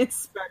fact, it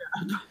sped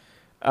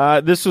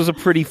up. This was a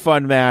pretty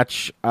fun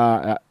match.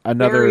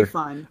 Very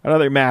fun.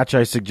 Another match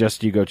I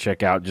suggest you go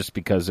check out just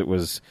because it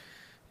was,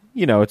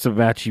 it's a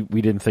match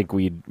we didn't think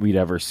we'd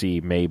ever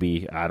see.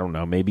 Maybe, I don't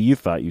know. Maybe you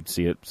thought you'd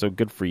see it. So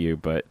good for you,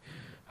 but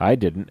I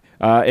didn't.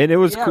 And it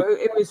was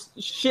it was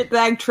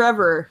shitbag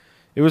Trevor.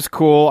 It was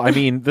cool. I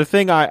mean, the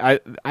thing I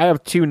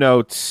have 2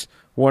 notes.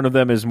 One of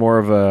them is more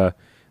of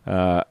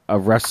a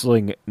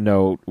wrestling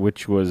note,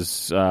 which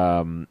was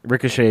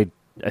Ricochet.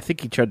 I think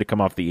he tried to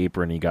come off the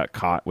apron. He got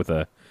caught with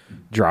a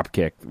drop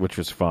kick, which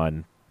was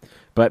fun.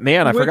 But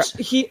man, I forgot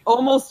he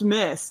almost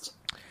missed.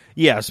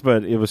 Yes,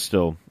 but it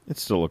still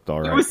looked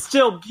all right. It was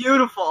still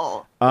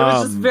beautiful. It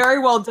was just very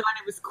well done.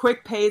 It was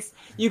quick paced.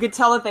 You could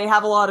tell that they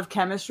have a lot of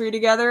chemistry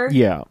together.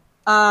 Yeah.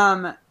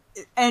 And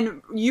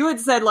you had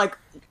said like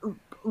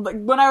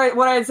what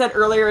I had said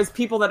earlier is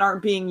people that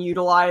aren't being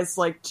utilized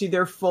like to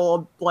their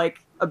full like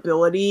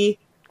ability.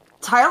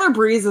 Tyler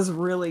Breeze is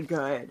really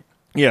good.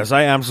 Yes,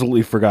 I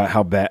absolutely forgot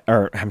how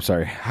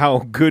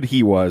good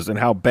he was and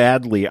how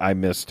badly I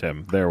missed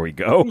him. There we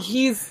go.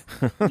 He's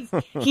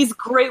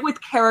great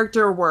with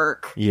character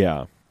work.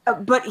 Yeah.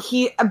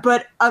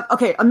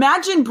 Okay,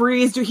 imagine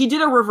Breeze. He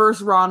did a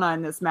reverse Rana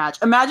in this match.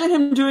 Imagine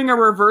him doing a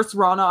reverse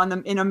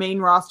Rana in a main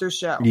roster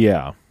show.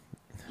 Yeah.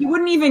 He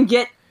wouldn't even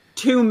get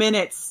 2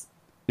 minutes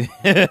to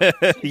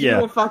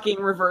do a fucking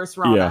reverse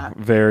Rana. Yeah,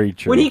 very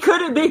true. When he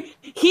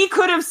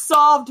could have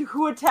solved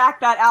who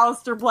attacked that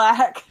Aleister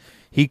Black.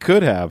 He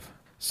could have.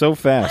 So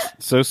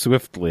fast, so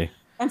swiftly.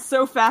 And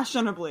so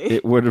fashionably.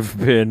 It would have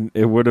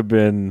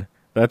been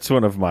that's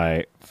one of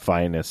my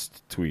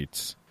finest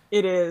tweets.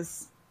 It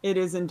is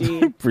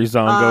indeed.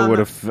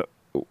 Breezango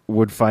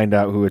would find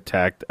out who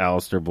attacked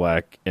Aleister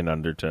Black in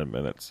under 10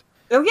 minutes.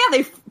 Oh yeah,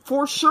 they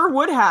for sure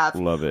would have.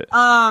 Love it.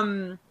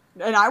 And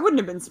I wouldn't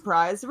have been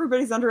surprised.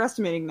 Everybody's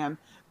underestimating them.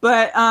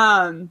 But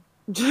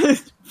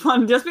just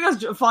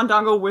because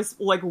Fandango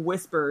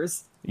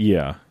whispers.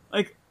 Yeah.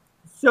 Like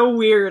so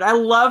weird. I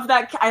love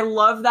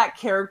that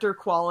character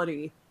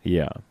quality.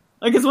 Yeah.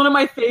 Like, it's one of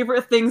my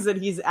favorite things that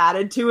he's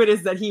added to it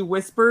is that he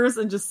whispers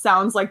and just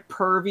sounds like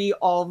pervy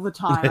all the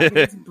time. I think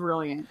it's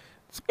brilliant.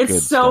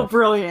 It's so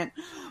brilliant.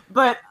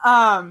 But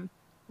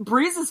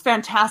Breeze is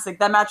fantastic.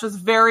 That match was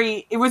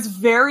very,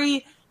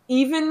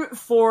 even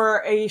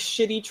for a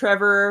shitty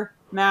Trevor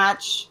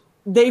match,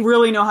 they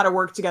really know how to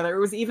work together. It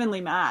was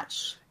evenly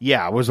matched.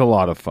 Yeah, it was a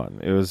lot of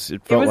fun. It was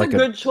like a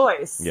good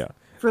choice. Yeah.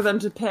 For them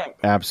to pick.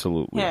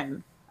 Absolutely.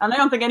 Him. And I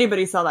don't think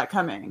anybody saw that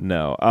coming.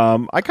 No.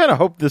 I kind of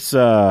hope this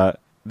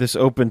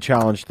open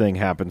challenge thing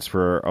happens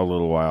for a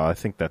little while. I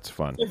think that's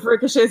fun. If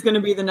Ricochet's going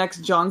to be the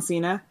next John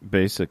Cena.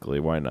 Basically,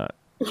 why not?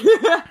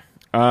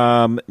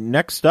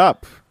 Next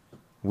up,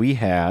 we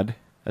had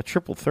a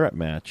triple threat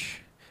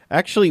match.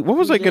 Actually, what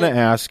was I going to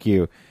ask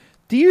you?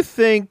 Do you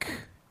think,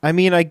 I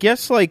mean, I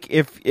guess like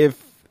if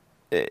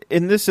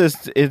in this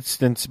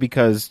instance,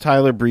 because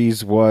Tyler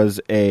Breeze was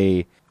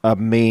a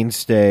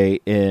mainstay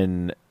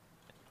in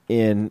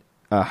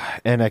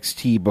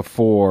NXT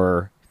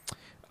before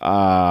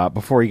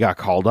he got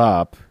called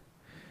up,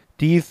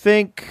 do you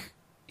think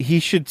he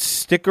should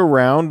stick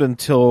around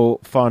until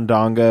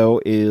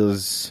Fandango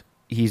is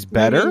he's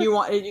better.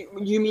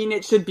 You mean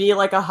it should be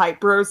like a hype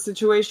bros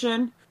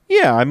situation?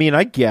 Yeah, I mean,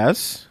 I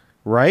guess,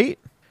 right?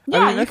 Yeah,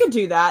 I mean, you could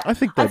do that. I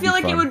think I that'd feel be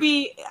like fun. it would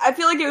be. I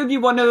feel like it would be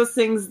one of those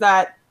things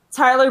that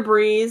Tyler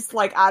Breeze,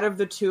 like out of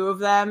the two of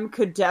them,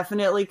 could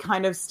definitely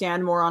kind of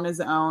stand more on his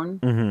own.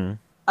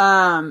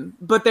 Mm-hmm.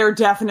 But they're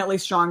definitely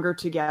stronger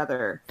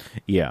together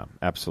Yeah,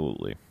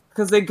 absolutely.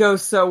 because they go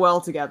so well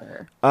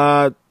together.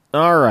 All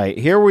right,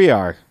 here we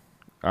are.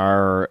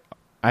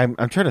 I'm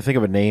trying to think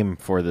of a name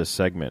for this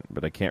segment,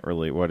 but I can't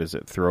really. What is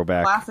it?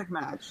 Throwback. Classic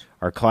match.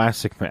 Our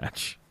classic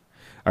match.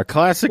 Our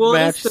classic Well,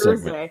 match it's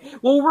Thursday.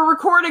 segment. Well, we're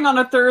recording on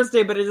a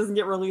Thursday, but it doesn't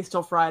get released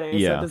till Friday, so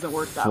Yeah. it doesn't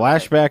work that way.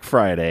 Flashback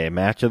Friday,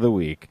 match of the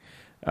week.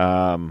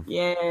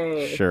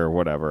 Yay. Sure,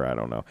 whatever. I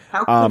don't know.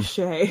 How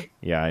cliche.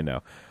 Yeah, I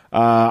know.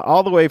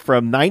 All the way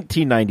from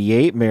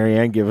 1998.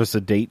 Marianne, give us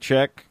a date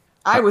check.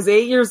 I was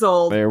 8 years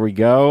old. There we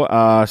go.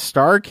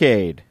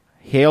 Starrcade,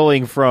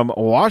 hailing from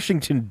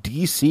Washington,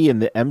 D.C. in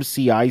the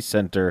MCI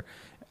Center,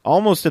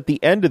 almost at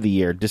the end of the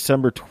year,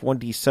 December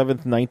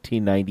 27th,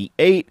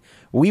 1998.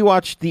 We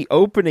watched the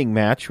opening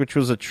match, which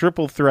was a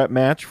triple threat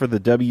match for the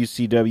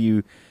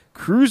WCW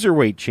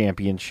Cruiserweight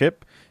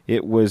Championship.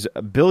 It was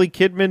Billy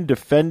Kidman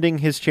defending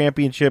his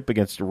championship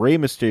against Rey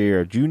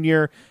Mysterio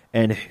Jr.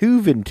 and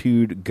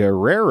Juventud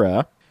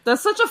Guerrera.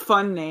 That's such a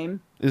fun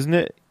name. Isn't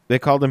it? They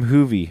called him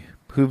Hoovy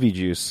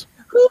Juice.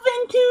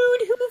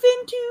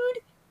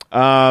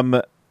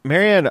 Juventud.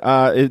 Marianne,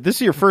 this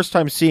is your first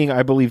time seeing,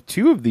 I believe,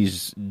 two of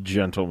these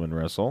gentlemen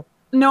wrestle.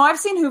 No, I've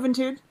seen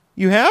Juventud.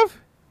 You have?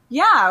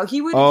 Yeah,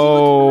 he would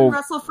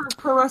wrestle for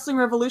Pro Wrestling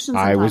Revolution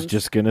sometimes. I was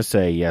just going to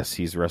say, yes,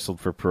 he's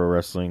wrestled for Pro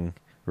Wrestling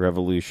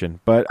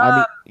Revolution. But, I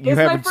mean, you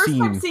haven't It's my first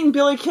time seeing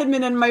Billy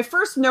Kidman, and my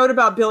first note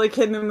about Billy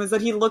Kidman was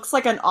that he looks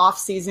like an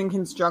off-season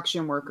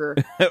construction worker.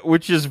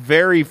 Which is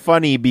very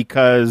funny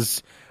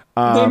because...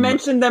 they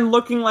mentioned them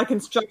looking like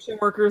construction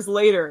workers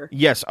later.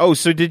 Yes. Oh,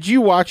 so did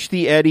you watch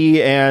the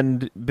Eddie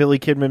and Billy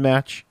Kidman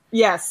match?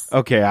 Yes.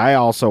 Okay, I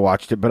also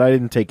watched it, but I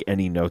didn't take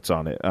any notes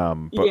on it.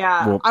 But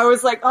Yeah, I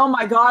was like, oh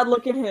my god,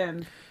 look at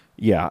him.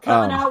 Yeah.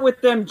 Coming out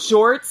with them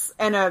jorts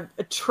and a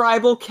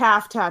tribal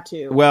calf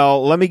tattoo.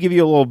 Well, let me give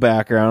you a little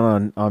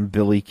background on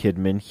Billy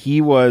Kidman. He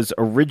was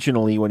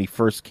originally, when he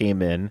first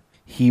came in,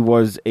 he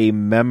was a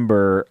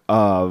member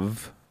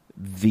of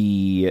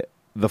the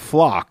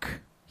Flock.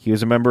 He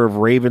was a member of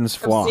Raven's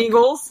Flock. Of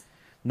Seagulls?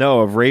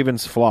 No, of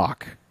Raven's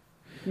Flock.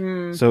 So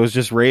it was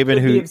just Raven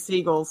Could be who of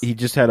Seagulls. he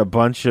just had a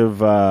bunch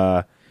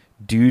of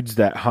dudes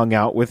that hung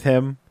out with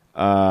him,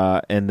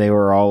 and they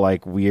were all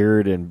like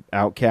weird and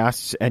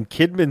outcasts. And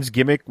Kidman's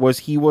gimmick was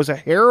he was a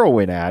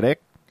heroin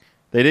addict.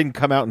 They didn't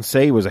come out and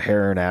say he was a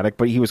heroin addict,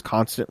 but he was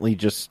constantly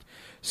just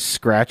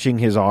scratching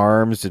his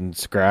arms and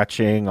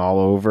scratching all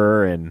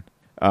over. And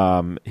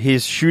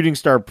his shooting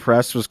star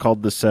press was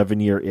called the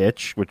 7-Year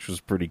Itch, which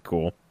was pretty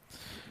cool.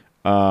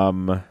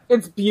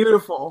 It's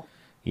beautiful.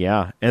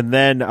 Yeah, and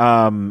then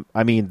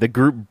I mean the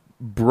group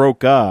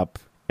broke up,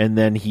 and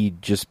then he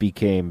just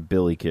became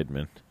Billy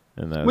Kidman,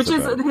 and that Which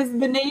is about it.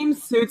 the name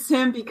suits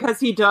him because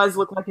he does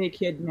look like a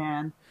kid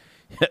man.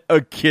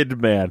 A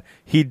kid man.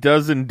 He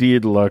does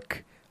indeed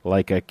look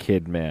like a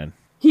kid man.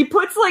 He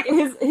puts like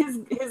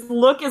his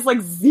look is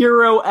like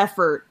zero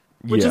effort,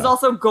 which Yeah. is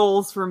also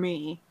goals for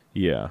me.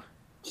 Yeah,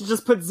 To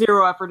just put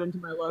zero effort into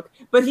my look.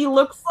 But he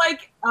looks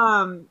like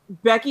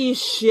Becky's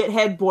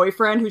shithead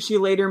boyfriend who she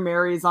later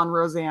marries on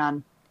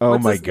Roseanne. Oh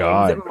What's my his name?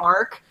 God. Is it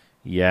Mark?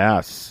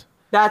 yes.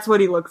 That's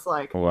what he looks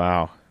like.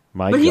 Wow,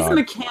 my But God. he's a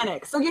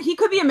mechanic. So yeah, he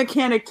could be a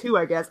mechanic too,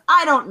 I guess.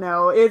 I don't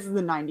know. It's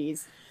the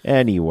 90s.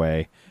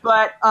 Anyway,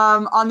 But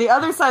on the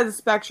other side of the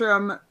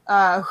spectrum,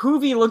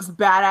 Hoovy looks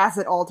badass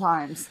at all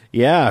times.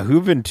 yeah,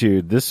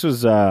 Juventud. This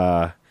was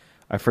I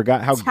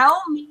forgot how.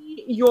 Tell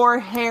me your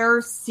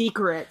hair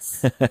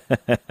secrets.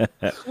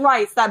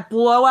 Christ, that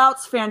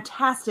blowout's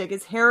fantastic.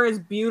 His hair is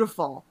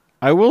beautiful.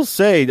 I will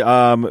say,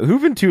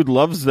 Juventud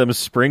loves them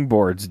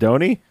springboards,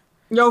 don't he?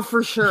 No,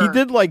 for sure. He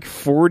did like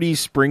 40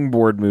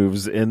 springboard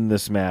moves in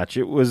this match.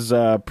 It was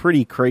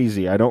pretty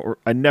crazy. I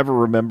never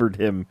remembered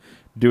him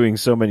doing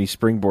so many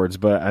springboards,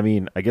 but I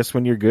mean, I guess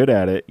when you're good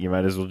at it, you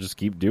might as well just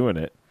keep doing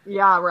it.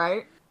 Yeah,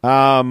 right?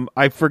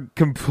 I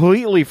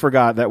completely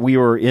forgot that we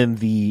were in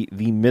the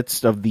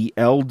midst of the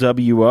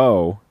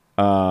LWO,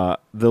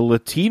 the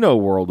Latino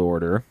World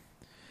Order,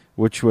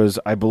 which was,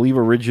 I believe,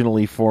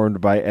 originally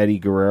formed by Eddie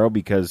Guerrero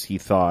because he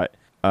thought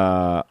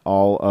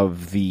all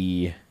of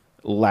the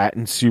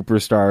Latin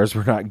superstars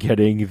were not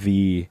getting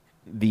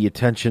the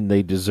attention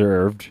they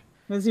deserved.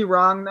 Is he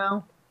wrong,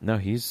 though? No,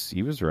 he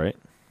was right.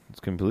 It's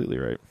completely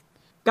right.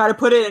 Gotta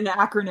put it in an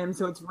acronym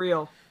so it's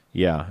real.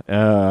 Yeah,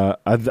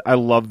 I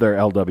love their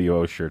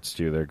LWO shirts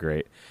too. They're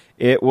great.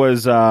 It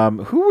was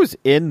who was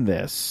in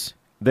this?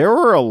 There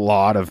were a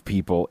lot of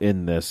people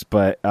in this,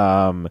 but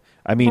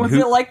I mean, Was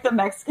it like the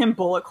Mexican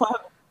Bullet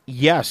Club?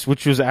 Yes,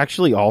 which was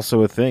actually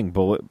also a thing.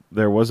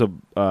 There was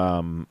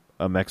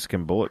a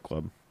Mexican Bullet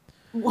Club.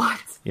 What?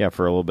 Yeah,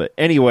 for a little bit.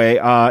 Anyway,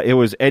 it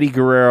was Eddie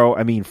Guerrero.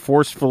 I mean,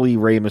 forcefully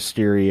Rey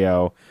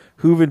Mysterio,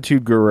 Juventud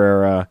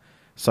Guerrera,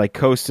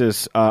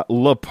 Psychosis,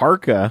 La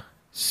Parka,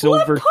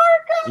 Silver. La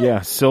Parka!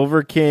 Yeah,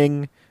 Silver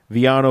King,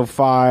 Viano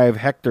 5,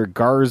 Hector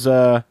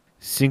Garza,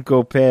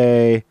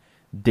 Syncope,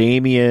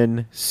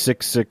 Damien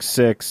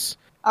 666.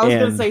 I was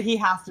going to say he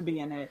has to be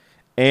in it.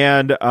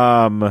 And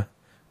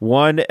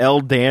one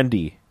El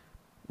Dandy,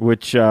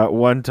 which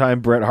one time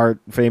Bret Hart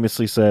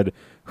famously said,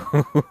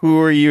 "Who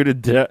are you to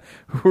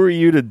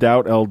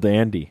doubt El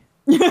Dandy?"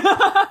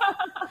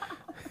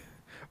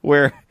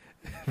 Where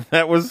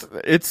that was,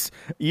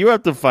 you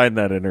have to find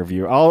that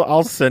interview.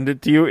 I'll send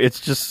it to you. It's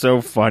just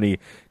so funny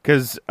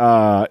because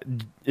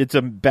it's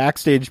a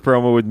backstage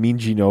promo with Mean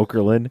Gene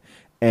Okerlund,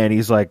 and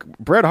he's like,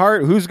 "Bret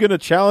Hart, who's going to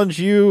challenge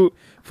you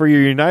for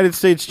your United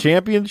States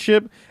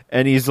Championship?"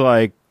 And he's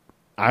like,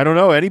 "I don't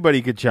know.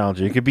 Anybody could challenge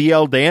you. It could be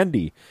El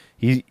Dandy."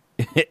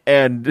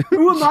 And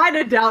who am I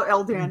to doubt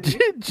El Dandy?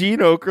 Gene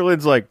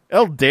Okerlund's like,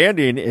 "El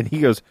Dandy," and he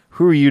goes,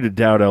 "Who are you to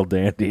doubt El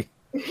Dandy?"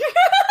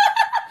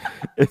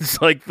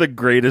 It's like the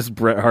greatest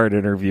Bret Hart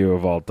interview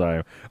of all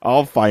time.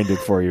 I'll find it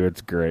for you.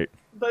 It's great.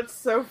 That's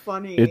so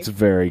funny. It's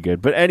very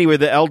good. But anyway,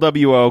 the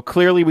LWO,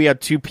 clearly we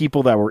had two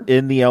people that were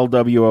in the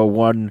LWO,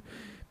 one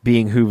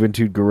being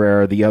Juventud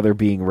Guerrera, the other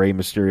being Rey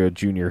Mysterio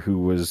Jr., who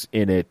was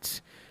in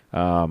it.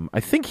 I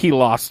think he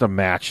lost a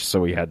match,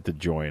 so he had to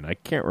join. I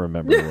can't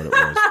remember what it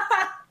was.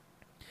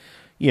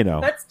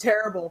 That's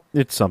terrible.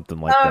 It's something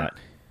like that.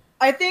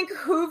 I think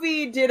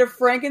Hoovy did a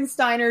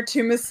Frankensteiner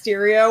to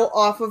Mysterio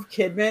off of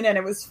Kidman, and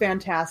it was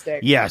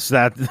fantastic. Yes,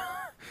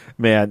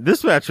 man,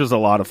 this match was a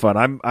lot of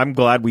fun. I'm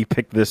glad we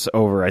picked this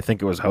over. I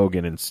think it was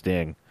Hogan and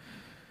Sting.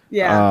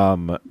 Yeah.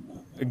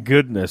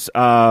 Goodness.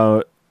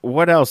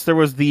 What else? There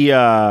was the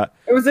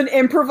it was an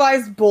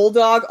improvised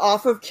bulldog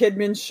off of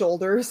Kidman's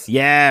shoulders.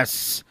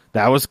 Yes.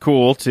 That was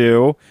cool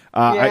too.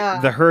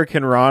 The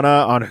Hurricane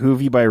Rana on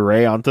Hoovy by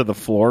Ray onto the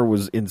floor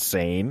was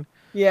insane.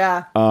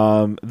 Yeah.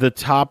 The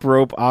top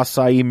rope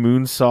Acai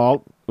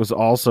moonsault was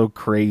also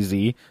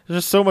crazy.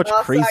 There's just so much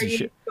crazy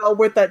shit.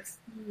 With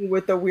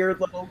the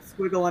weird little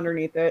squiggle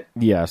underneath it.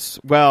 Yes.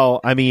 Well,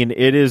 I mean,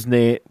 it is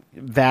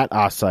that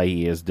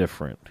acai is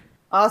different.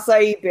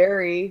 Acai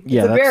berry.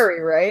 It's a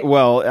berry, right?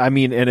 Well, I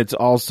mean, and it's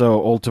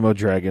also Ultimo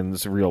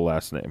Dragon's real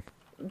last name.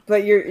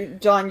 But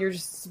John, you're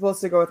just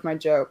supposed to go with my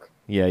joke.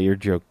 Yeah, your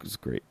joke is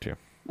great too.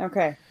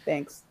 Okay,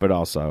 thanks. But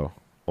also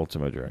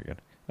Ultimo Dragon.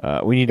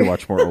 We need to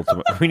watch more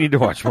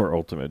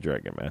Ultimate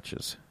Dragon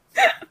matches.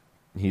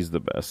 He's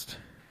the best.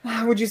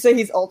 Would you say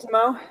he's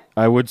Ultimo?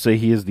 I would say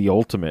he is the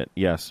ultimate.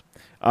 Yes.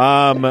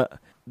 The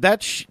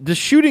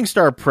shooting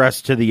star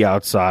press to the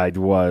outside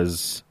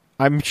was.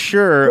 I'm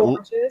sure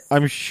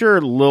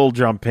Lil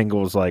John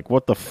Pingle was like,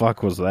 "What the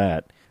fuck was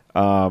that?"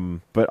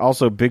 But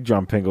also Big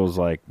John Pingle was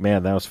like,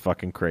 "Man, that was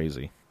fucking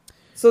crazy."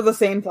 So the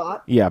same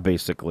thought. Yeah,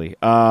 basically.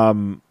 I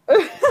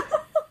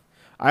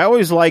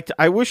wish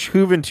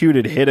Juventud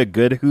had hit a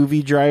good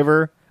Hoovy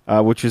driver,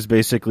 which is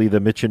basically the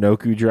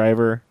Michinoku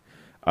driver.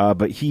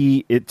 But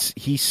he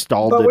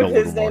stalled it a little more.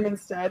 With his name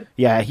instead?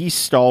 Yeah, he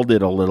stalled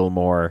it a little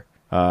more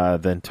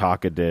than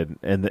Taka did.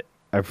 And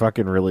I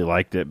fucking really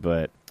liked it,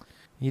 but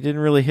he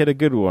didn't really hit a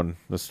good one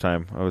this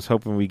time. I was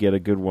hoping we get a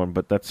good one,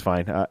 but that's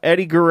fine.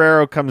 Eddie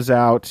Guerrero comes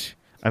out.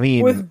 I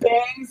mean, with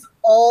bangs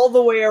all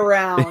the way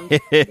around.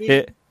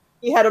 He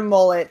had a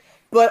mullet.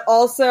 But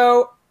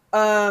also...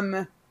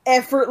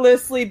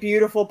 effortlessly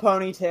beautiful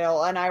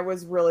ponytail, and I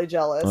was really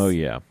jealous. Oh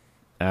yeah,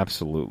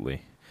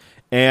 absolutely.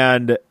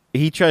 And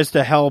he tries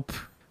to help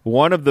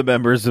one of the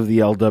members of the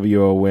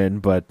LWO win,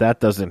 but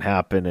that doesn't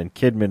happen, and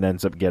Kidman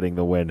ends up getting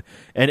the win.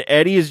 And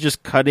Eddie is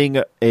just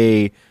cutting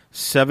a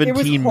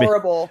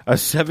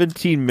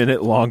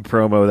 17-minute long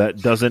promo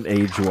that doesn't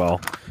age well.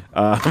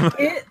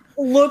 It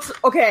looks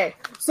okay.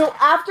 So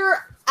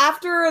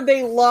after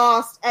they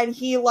lost, and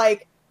he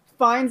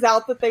finds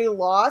out that they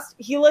lost,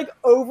 he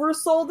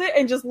oversold it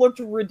and just looked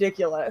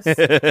ridiculous.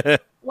 And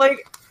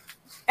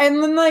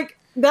then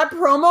that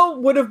promo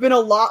would have been a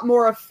lot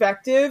more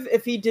effective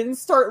if he didn't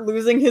start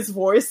losing his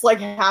voice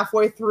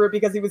halfway through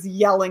because he was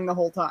yelling the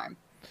whole time.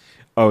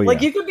 Oh yeah.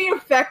 You could be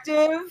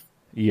effective.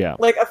 Yeah.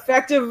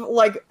 Effective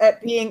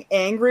at being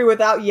angry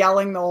without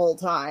yelling the whole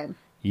time.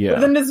 Yeah.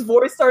 But then his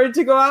voice started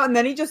to go out, and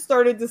then he just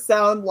started to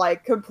sound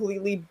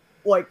completely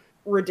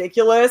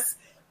ridiculous.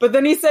 But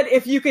then he said,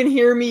 "If you can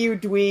hear me, you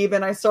dweeb,"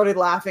 and I started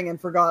laughing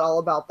and forgot all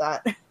about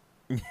that.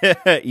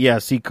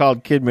 Yes, he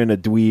called Kidman a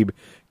dweeb.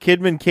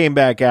 Kidman came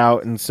back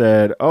out and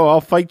said, "Oh, I'll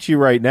fight you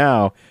right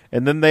now."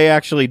 And then they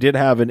actually did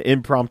have an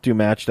impromptu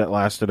match that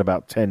lasted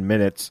about 10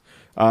 minutes.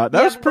 That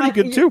was pretty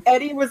good, too.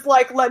 Eddie was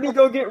like, "Let me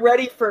go get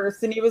ready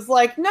first." And he was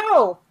like,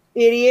 "No,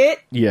 idiot.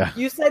 Yeah.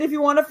 You said if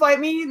you want to fight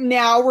me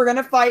now, we're going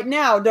to fight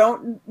now.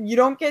 You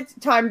don't get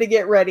time to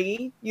get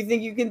ready. You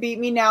think you can beat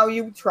me now?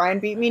 You try and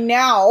beat me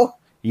now."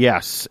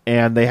 Yes,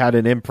 and they had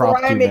an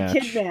impromptu match. For I Am a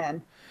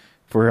Kidman.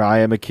 For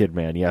I Am a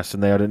Kidman, yes,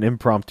 and they had an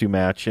impromptu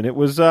match, and it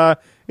was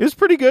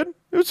pretty good.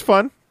 It was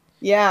fun.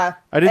 Yeah.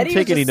 I didn't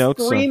take any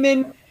notes.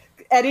 Screaming,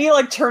 Eddie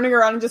turning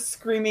around and just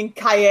screaming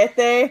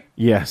 "Cayete."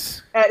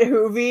 Yes. At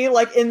Hoovy,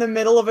 in the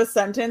middle of a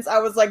sentence. I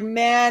was like,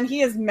 man,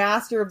 he is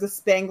master of the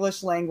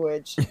Spanglish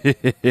language.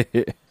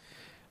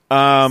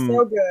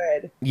 So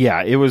good.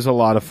 Yeah, it was a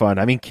lot of fun.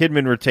 I mean,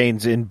 Kidman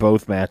retains in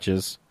both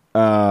matches.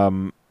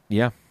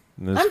 Yeah.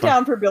 I'm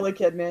down for Billy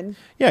Kidman.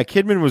 Yeah,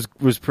 Kidman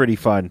was pretty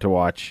fun to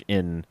watch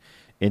in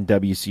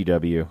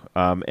WCW.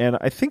 And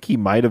I think he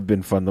might have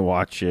been fun to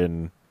watch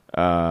in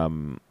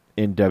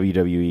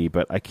WWE,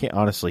 but I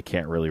honestly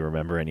can't really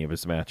remember any of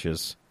his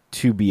matches,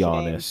 to be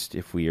honest,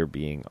 if we are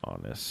being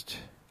honest.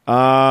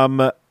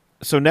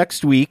 So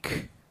next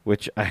week,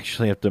 which I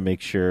actually have to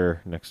make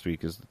sure next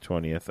week is the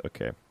 20th.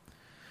 Okay.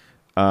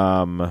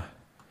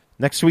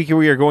 Next week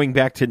we are going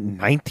back to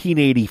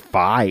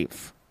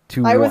 1985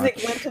 to I watch. was a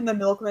glint in the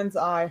milkman's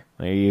eye.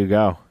 There you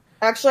go.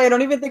 Actually, I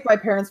don't even think my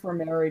parents were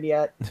married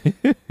yet.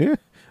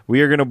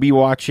 We are going to be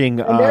watching...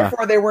 And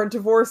therefore, they weren't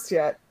divorced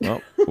yet.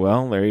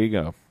 well, there you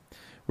go.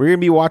 We're going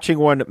to be watching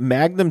one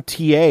Magnum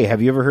TA.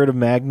 Have you ever heard of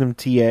Magnum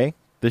TA?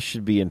 This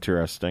should be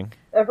interesting.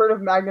 I've heard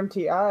of Magnum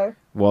T.I.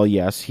 Well,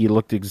 yes, he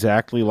looked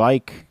exactly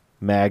like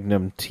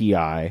Magnum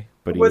T.I.,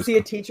 but was he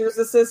a teacher's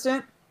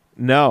assistant?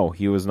 No,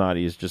 he was not.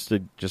 He's just a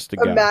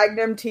guy. A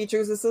Magnum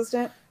teacher's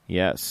assistant?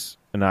 Yes,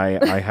 and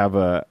I have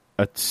a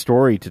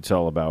story to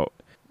tell about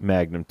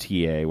Magnum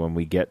TA when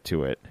we get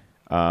to it.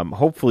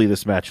 Hopefully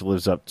this match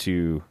lives up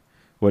to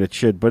what it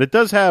should, but it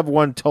does have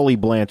one Tully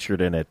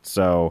Blanchard in it,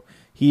 so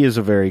he is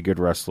a very good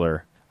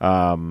wrestler.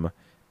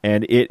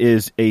 And it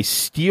is a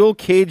steel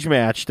cage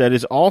match that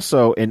is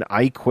also an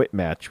I Quit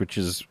match, which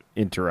is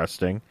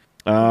interesting.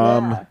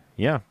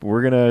 Yeah,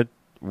 we're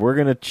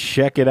gonna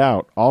check it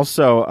out.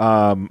 Also,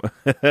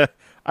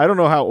 I don't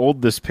know how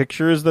old this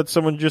picture is that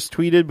someone just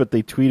tweeted, but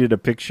they tweeted a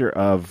picture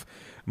of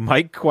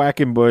Mike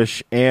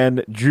Quackenbush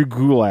and Drew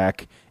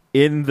Gulak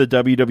in the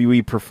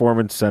WWE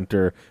Performance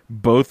Center,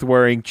 both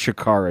wearing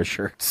Chikara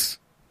shirts.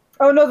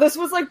 Oh, no, this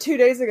was like 2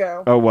 days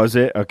ago. Oh, was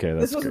it? Okay,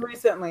 that's This was good.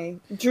 recently.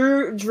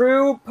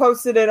 Drew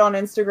posted it on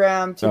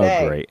Instagram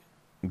today. Oh, great.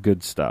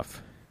 Good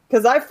stuff.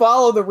 Because I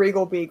follow the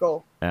Regal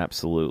Beagle.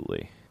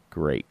 Absolutely.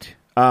 Great.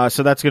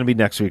 So that's going to be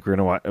next week. We're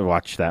going to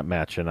watch that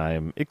match, and I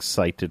am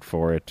excited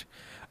for it.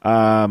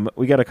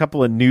 We got a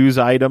couple of news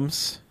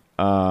items.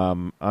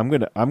 I'm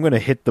gonna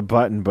hit the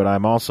button, but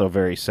I'm also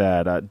very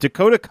sad.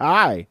 Dakota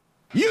Kai.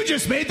 You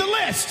just made the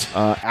list!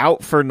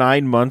 Out for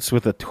 9 months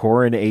with a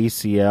torn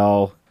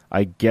ACL.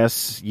 I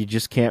guess you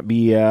just can't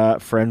be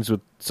friends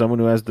with someone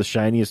who has the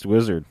shiniest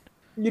wizard.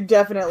 You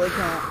definitely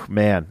can't.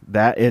 Man,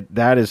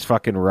 that is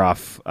fucking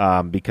rough.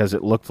 Because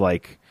it looked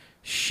like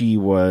she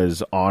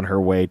was on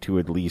her way to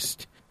at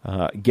least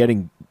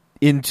getting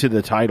into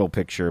the title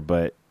picture,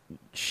 but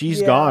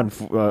she's gone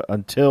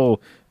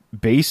until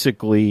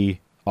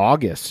basically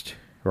August,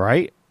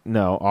 right?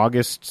 No,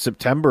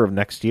 September of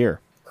next year.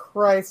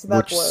 Christ, that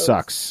which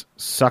blows.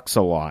 sucks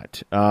a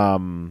lot.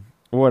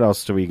 What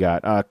else do we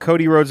got?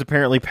 Cody Rhodes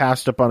apparently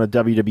passed up on a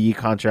WWE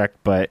contract,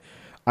 but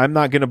I'm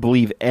not going to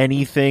believe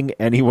anything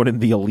anyone in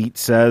the Elite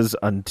says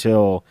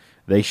until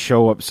they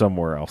show up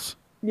somewhere else.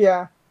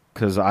 Yeah.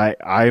 Because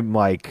I'm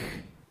like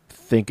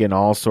thinking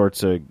all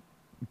sorts of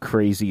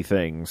crazy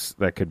things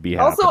that could be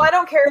happening. Also, I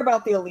don't care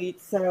about the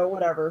Elite, so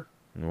whatever.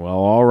 Well,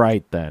 all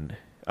right then.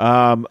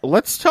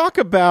 Let's talk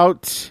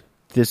about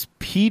this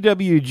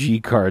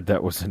PWG card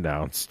that was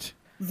announced.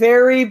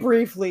 Very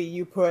briefly,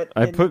 you put.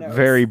 I put notes.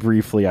 very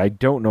briefly. I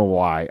don't know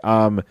why.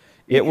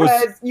 It was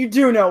you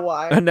do know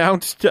why.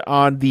 announced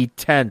on the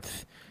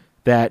 10th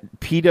that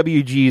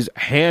PWG's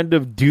Hand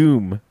of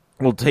Doom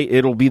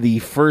it'll be the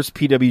first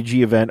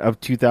PWG event of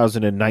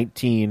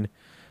 2019.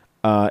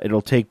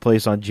 It'll take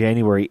place on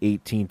January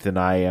 18th, and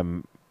I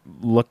am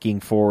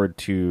looking forward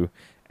to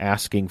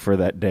asking for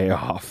that day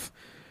off.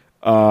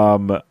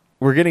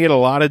 We're going to get a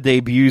lot of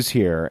debuts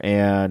here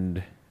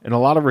and a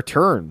lot of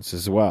returns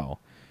as well.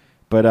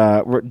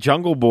 But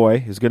Jungle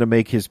Boy is going to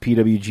make his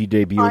PWG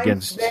debut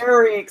against... I'm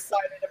very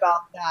excited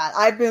about that.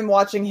 I've been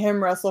watching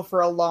him wrestle for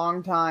a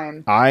long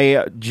time.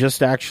 I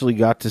just actually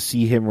got to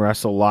see him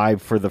wrestle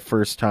live for the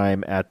first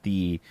time at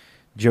the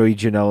Joey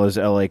Janela's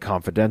LA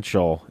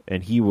Confidential,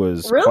 and he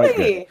was quite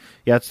good.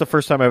 Yeah, it's the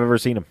first time I've ever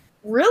seen him.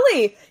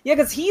 Really? Yeah,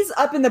 because he's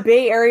up in the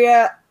Bay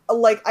Area,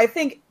 like, I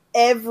think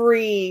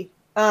every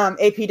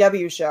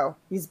APW show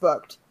he's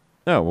booked.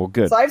 Oh, well,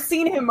 good. So I've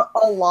seen him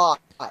a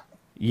lot.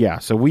 Yeah,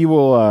 so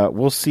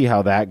we'll see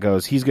how that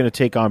goes. He's going to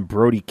take on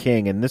Brody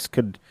King, and this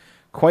could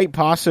quite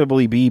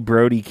possibly be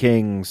Brody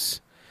King's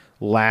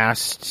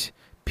last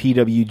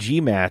PWG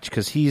match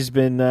because he's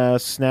been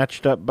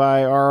snatched up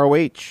by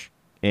ROH,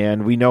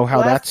 and we know how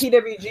last that's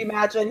PWG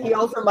match, and he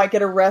also might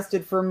get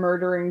arrested for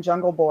murdering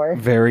Jungle Boy.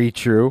 Very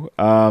true.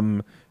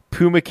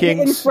 Puma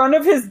King's in front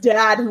of his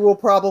dad, who will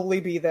probably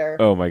be there.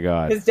 Oh my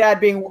god! His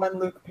dad being one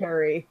Luke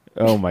Perry.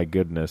 Oh my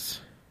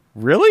goodness!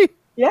 Really?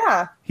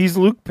 Yeah. He's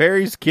Luke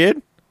Perry's kid?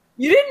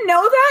 You didn't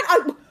know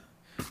that?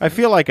 I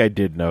feel like I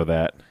did know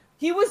that.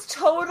 He was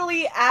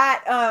totally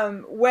at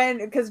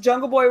because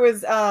Jungle Boy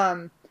was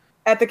at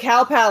the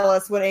Cow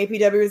Palace when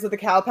APW was at the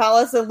Cow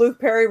Palace, and Luke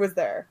Perry was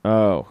there.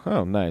 Oh,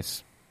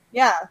 nice.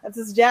 Yeah, that's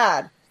his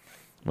dad.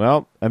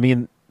 Well, I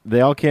mean, they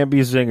all can't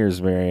be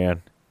zingers,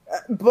 Marianne.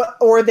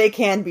 Or they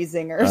can be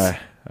zingers.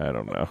 I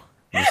don't know.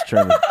 just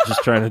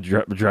trying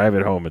to drive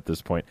it home at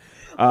this point.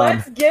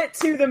 Let's get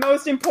to the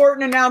most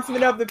important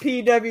announcement of the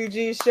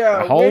PWG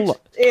show.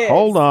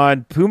 Hold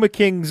on. Puma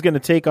King's going to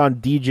take on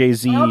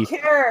DJZ. I don't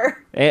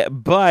care.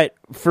 But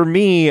for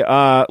me,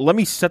 let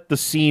me set the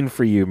scene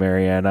for you,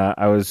 Mariana.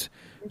 I was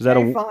at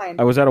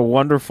a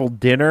wonderful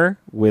dinner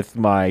with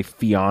my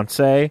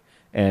fiance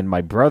and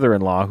my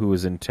brother-in-law who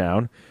was in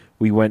town.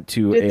 We went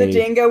to Did the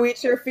dingo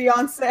eat your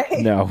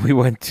fiance? No, we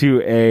went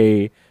to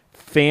a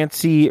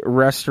fancy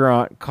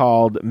restaurant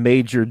called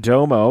Major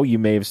Domo. You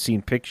may have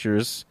seen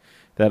pictures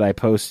that I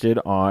posted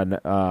on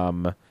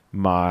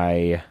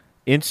my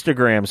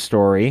Instagram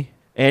story.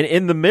 And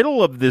in the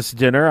middle of this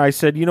dinner, I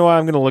said, you know what,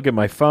 I'm going to look at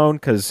my phone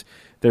because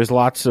there's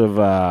lots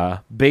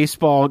of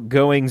baseball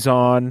goings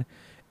on.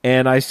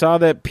 And I saw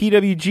that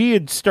PWG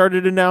had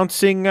started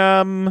announcing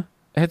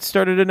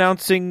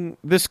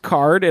this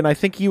card, and I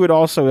think you had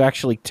also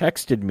actually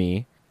texted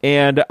me.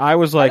 And I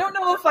was like, I don't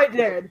know if I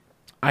did.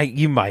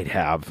 You might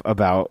have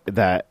about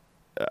that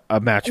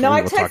a match. No,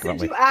 I will talk about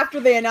texted you after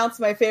they announced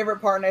my favorite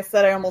part, and I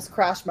said I almost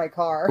crashed my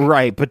car.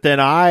 Right, but then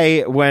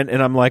I went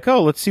and I'm like,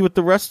 oh, let's see what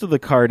the rest of the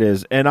card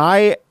is, and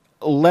I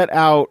let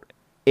out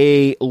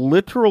a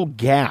literal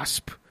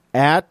gasp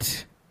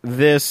at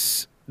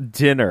this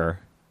dinner,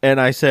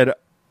 and I said,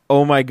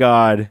 oh my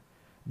God,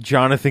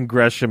 Jonathan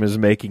Gresham is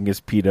making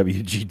his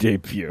PWG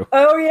debut.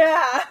 Oh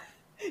yeah,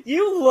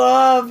 you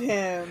love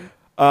him.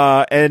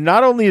 And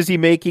not only is he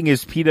making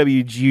his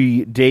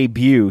PWG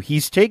debut,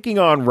 he's taking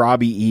on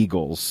Robbie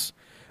Eagles.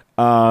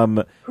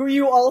 Who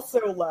you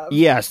also love.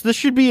 Yes, this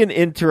should be an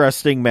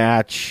interesting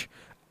match.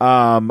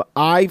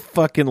 I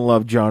fucking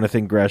love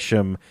Jonathan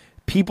Gresham.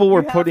 People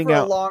were putting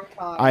out... a long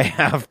time. I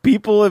have.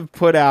 People have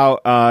put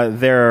out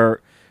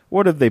their...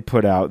 What have they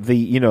put out?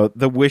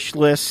 The wish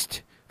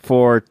list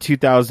for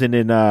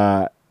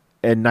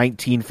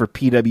 2019 for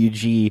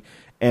PWG.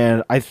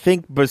 And I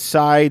think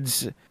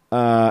besides...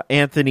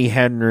 Anthony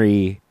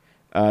Henry,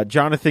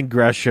 Jonathan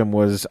Gresham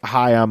was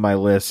high on my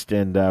list,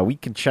 and we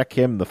can check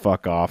him the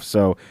fuck off.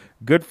 So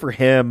good for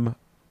him.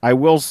 I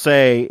will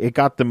say it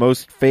got the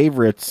most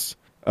favorites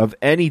of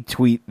any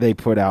tweet they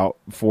put out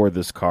for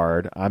this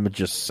card. I'm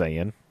just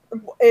saying.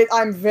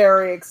 I'm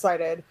very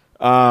excited.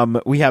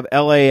 We have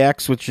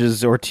LAX, which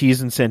is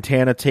Ortiz and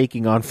Santana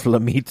taking on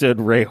Flamita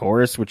and Ray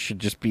Horace, which should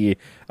just be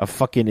a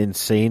fucking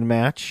insane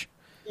match.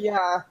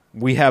 Yeah.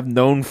 We have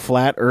known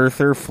flat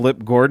earther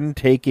Flip Gordon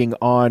taking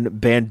on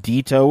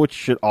Bandito, which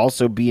should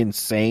also be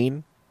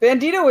insane.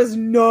 Bandito is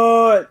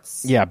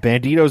nuts. Yeah,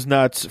 Bandito's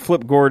nuts.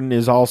 Flip Gordon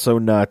is also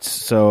nuts.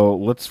 So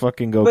let's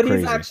fucking go crazy. But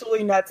he's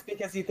actually nuts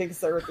because he thinks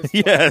they're with this.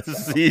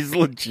 Yes, he's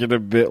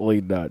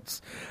legitimately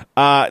nuts.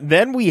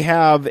 Then we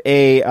have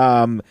a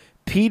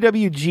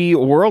PWG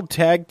World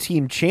Tag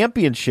Team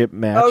Championship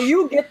match. Oh,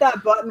 you get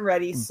that button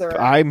ready, sir.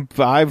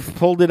 I've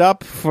pulled it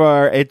up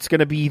for. It's going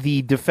to be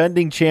the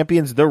defending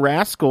champions, the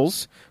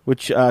Rascals,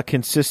 which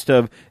consist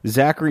of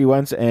Zachary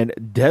Wentz and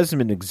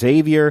Desmond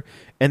Xavier,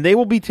 and they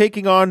will be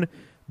taking on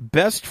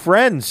Best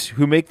Friends,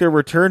 who make their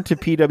return to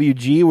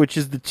PWG, which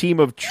is the team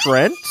of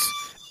Trent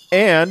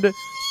and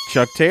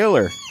Chuck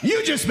Taylor.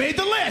 You just made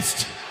the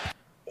list.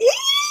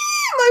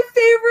 My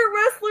favorite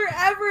wrestler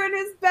ever and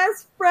his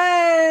best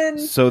friend.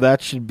 So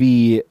that should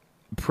be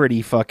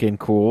pretty fucking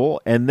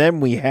cool. And then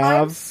we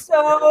have... I'm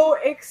so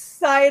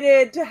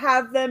excited to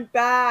have them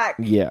back.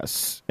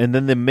 Yes. And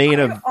then the main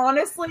of...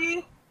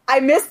 Honestly, I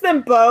miss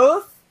them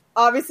both.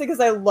 Obviously, because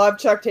I love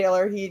Chuck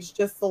Taylor. He's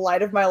just the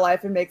light of my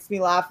life and makes me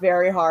laugh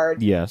very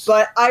hard. Yes.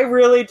 But I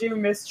really do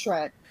miss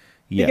Trent.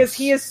 Yes. Because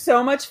he is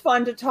so much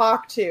fun to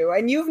talk to.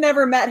 And you've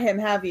never met him,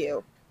 have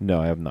you?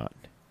 No, I have not.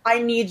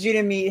 I need you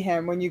to meet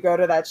him when you go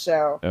to that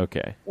show.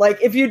 Okay.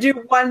 Like, if you do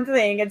one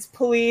thing, it's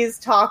please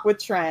talk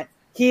with Trent.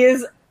 He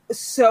is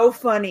so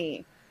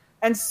funny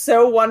and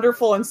so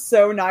wonderful and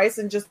so nice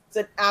and just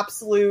an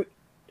absolute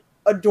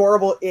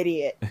adorable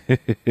idiot.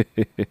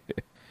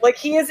 Like,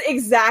 he is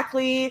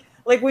exactly...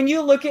 Like, when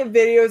you look at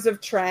videos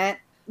of Trent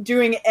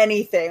doing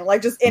anything,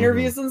 like just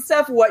interviews and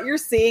stuff, what you're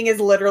seeing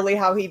is literally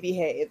how he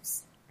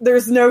behaves.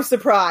 There's no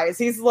surprise.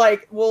 He's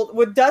like... Well,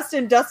 with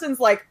Dustin's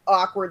like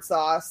awkward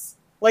sauce.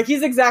 Like,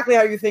 he's exactly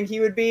how you think he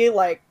would be,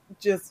 like,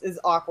 just is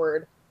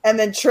awkward. And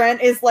then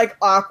Trent is, like,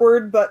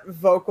 awkward, but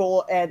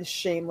vocal and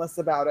shameless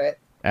about it.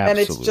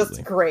 Absolutely. And it's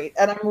just great.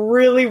 And I'm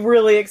really,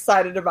 really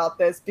excited about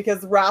this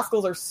because the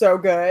Rascals are so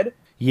good.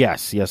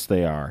 Yes,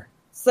 they are.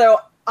 So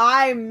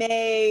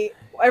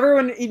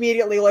everyone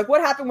immediately, like,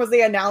 what happened was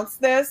they announced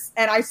this,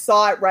 and I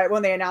saw it right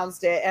when they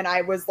announced it, and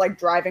I was, like,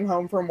 driving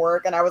home from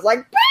work, and I was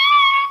like,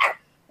 bah!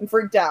 And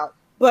freaked out.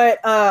 But,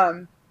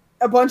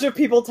 a bunch of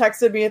people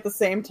texted me at the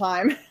same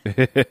time. Of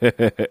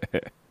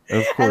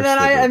course.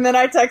 And then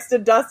I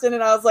texted Dustin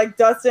and I was like,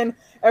 Dustin,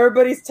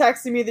 everybody's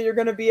texting me that you're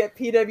going to be at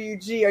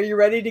PWG. Are you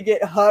ready to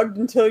get hugged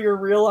until you're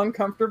real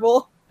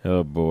uncomfortable?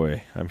 Oh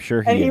boy, I'm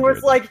sure he. And he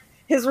was like,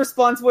 his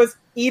response was,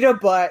 "Eat a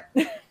butt."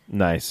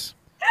 Nice.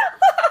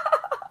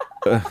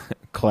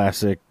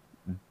 Classic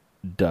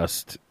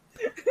Dust.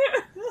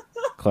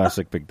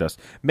 Classic Big Dust.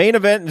 Main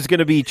event is going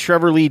to be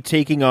Trevor Lee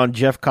taking on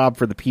Jeff Cobb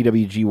for the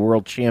PWG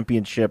World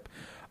Championship.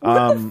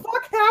 What the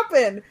fuck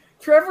happened?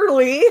 Trevor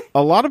Lee?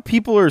 A lot of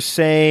people are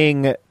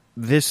saying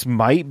this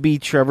might be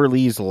Trevor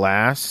Lee's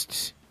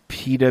last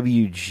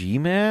PWG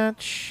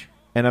match,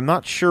 and I'm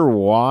not sure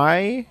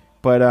why,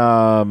 but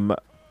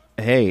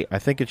hey, I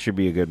think it should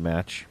be a good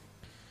match.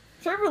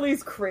 Trevor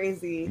Lee's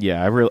crazy.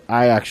 Yeah,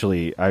 I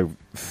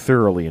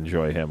thoroughly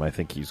enjoy him. I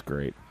think he's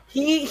great.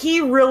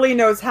 He really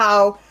knows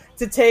how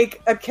to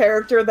take a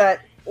character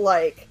that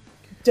like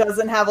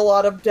doesn't have a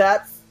lot of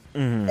depth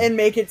and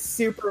make it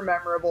super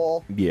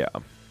memorable. Yeah.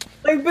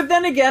 Like, but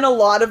then again, a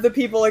lot of the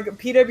people, like,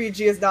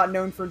 PWG is not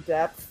known for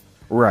depth.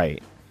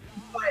 Right.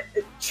 But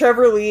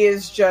Trevor Lee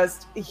is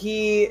just,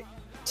 he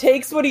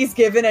takes what he's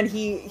given and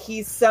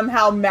he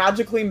somehow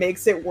magically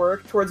makes it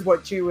work towards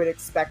what you would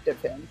expect of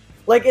him.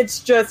 Like, it's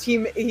just,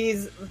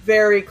 he's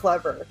very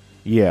clever.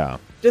 Yeah.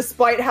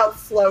 Despite how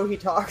slow he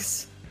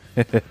talks.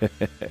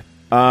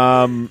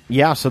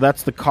 Yeah, so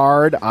that's the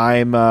card.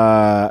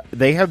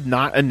 They have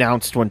not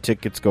announced when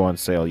tickets go on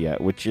sale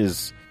yet, which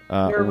is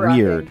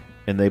weird.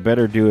 And they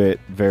better do it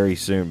very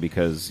soon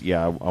because,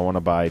 yeah, I want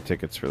to buy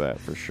tickets for that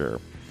for sure.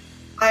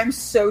 I'm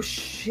so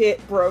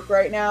shit broke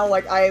right now.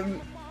 Like,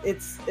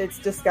 it's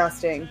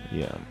disgusting.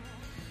 Yeah.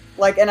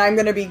 Like, and I'm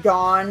going to be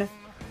gone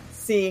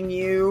seeing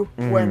you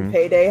when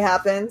payday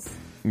happens.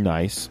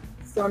 Nice.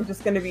 So I'm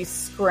just going to be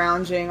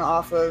scrounging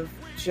off of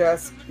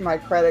just my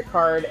credit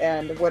card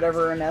and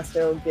whatever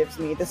Ernesto gives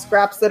me. The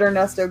scraps that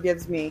Ernesto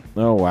gives me.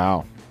 Oh,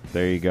 wow.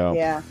 There you go.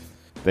 Yeah.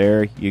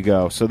 There you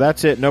go. So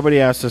that's it. Nobody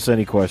asked us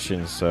any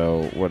questions,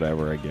 so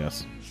whatever, I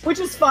guess. Which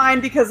is fine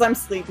because I'm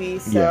sleepy,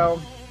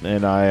 so... Yeah.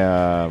 And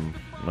I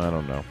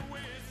don't know.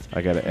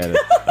 I gotta edit.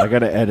 I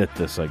gotta edit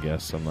this, I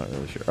guess. I'm not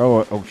really sure.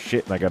 Oh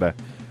shit, and I gotta...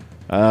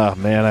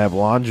 man, I have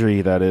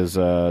laundry that is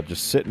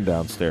just sitting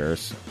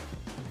downstairs.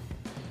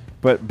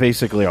 But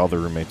basically all the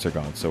roommates are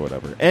gone, so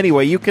whatever.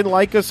 Anyway, you can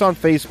like us on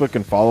Facebook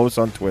and follow us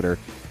on Twitter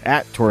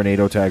at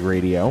Tornado Tag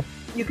Radio.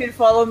 You can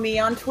follow me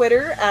on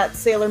Twitter at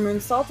Sailor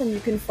Moonsalt, and you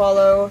can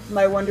follow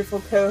my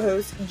wonderful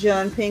co-host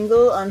John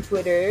Pingle on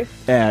Twitter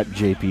at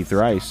JP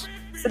Thrice.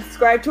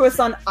 Subscribe to us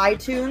on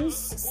iTunes,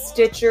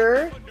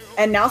 Stitcher,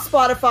 and now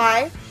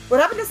Spotify. What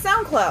happened to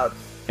SoundCloud?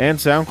 And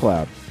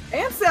SoundCloud.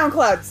 And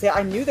SoundCloud. See,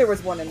 I knew there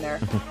was one in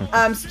there.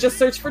 So just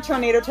search for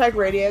Tornado Tag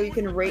Radio. You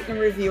can rate and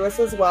review us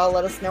as well.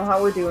 Let us know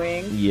how we're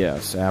doing.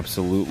 Yes,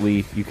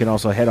 absolutely. You can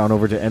also head on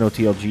over to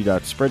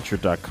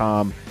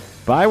notlg.spreadshirt.com.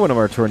 Buy one of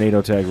our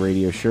Tornado Tag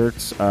Radio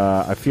shirts.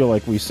 I feel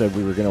like we said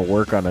we were going to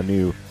work on a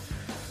new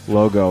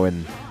logo,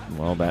 and,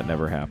 well, that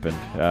never happened.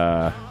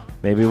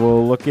 Maybe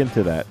we'll look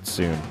into that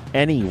soon.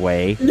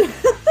 Anyway,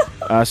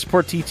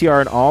 support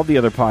TTR and all the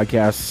other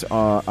podcasts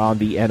on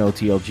the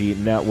NOTLG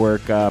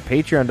network.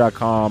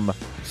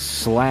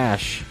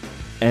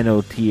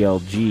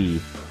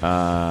 Patreon.com/NOTLG.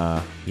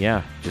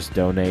 Yeah, just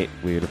donate.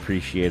 We would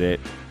appreciate it.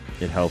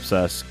 It helps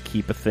us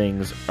keep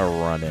things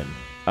a-running.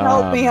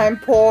 Help me, I'm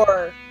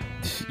poor.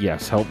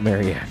 Yes, help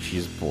Marianne.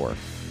 She's poor.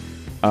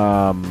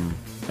 I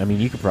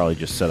mean, you could probably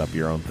just set up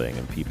your own thing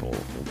and people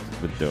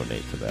would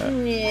donate to that.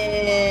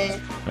 Yeah.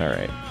 All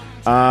right.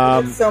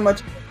 It's so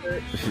much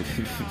effort.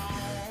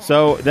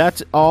 So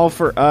that's all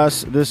for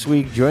us this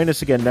week. Join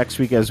us again next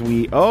week as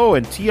we... Oh,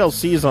 and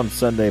TLC is on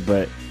Sunday,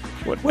 but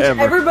whatever. Which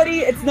everybody,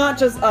 it's not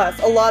just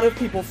us. A lot of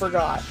people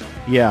forgot.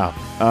 Yeah.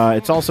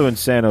 It's also in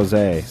San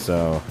Jose,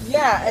 so...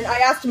 Yeah, and I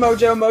asked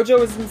Mojo. Mojo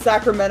was in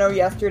Sacramento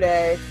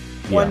yesterday.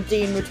 One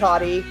Dean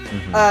Mutati.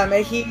 And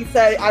he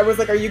said, I was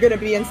like, are you going to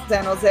be in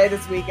San Jose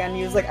this weekend?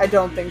 He was like, I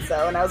don't think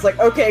so. And I was like,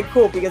 okay,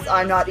 cool, because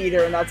I'm not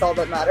either, and that's all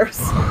that matters.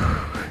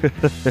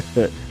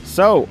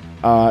 So,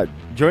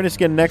 join us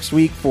again next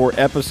week for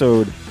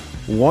episode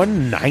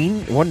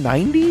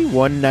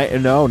 190?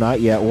 No,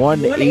 not yet.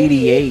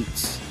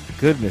 188.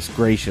 Goodness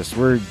gracious,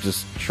 we're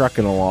just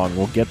trucking along.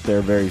 We'll get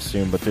there very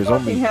soon, but there's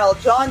Fucking hell,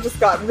 John just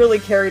got really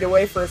carried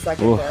away for a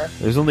second there.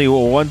 There's only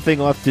one thing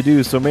left to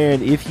do, so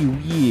man, if you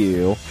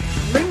will...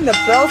 Ring the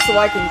bell so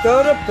I can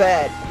go to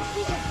bed.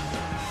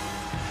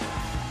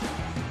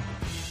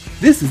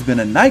 This has been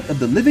a Night of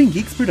the Living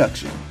Geeks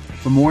production.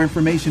 For more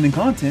information and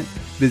content,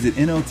 visit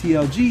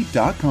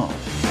NOTLG.com.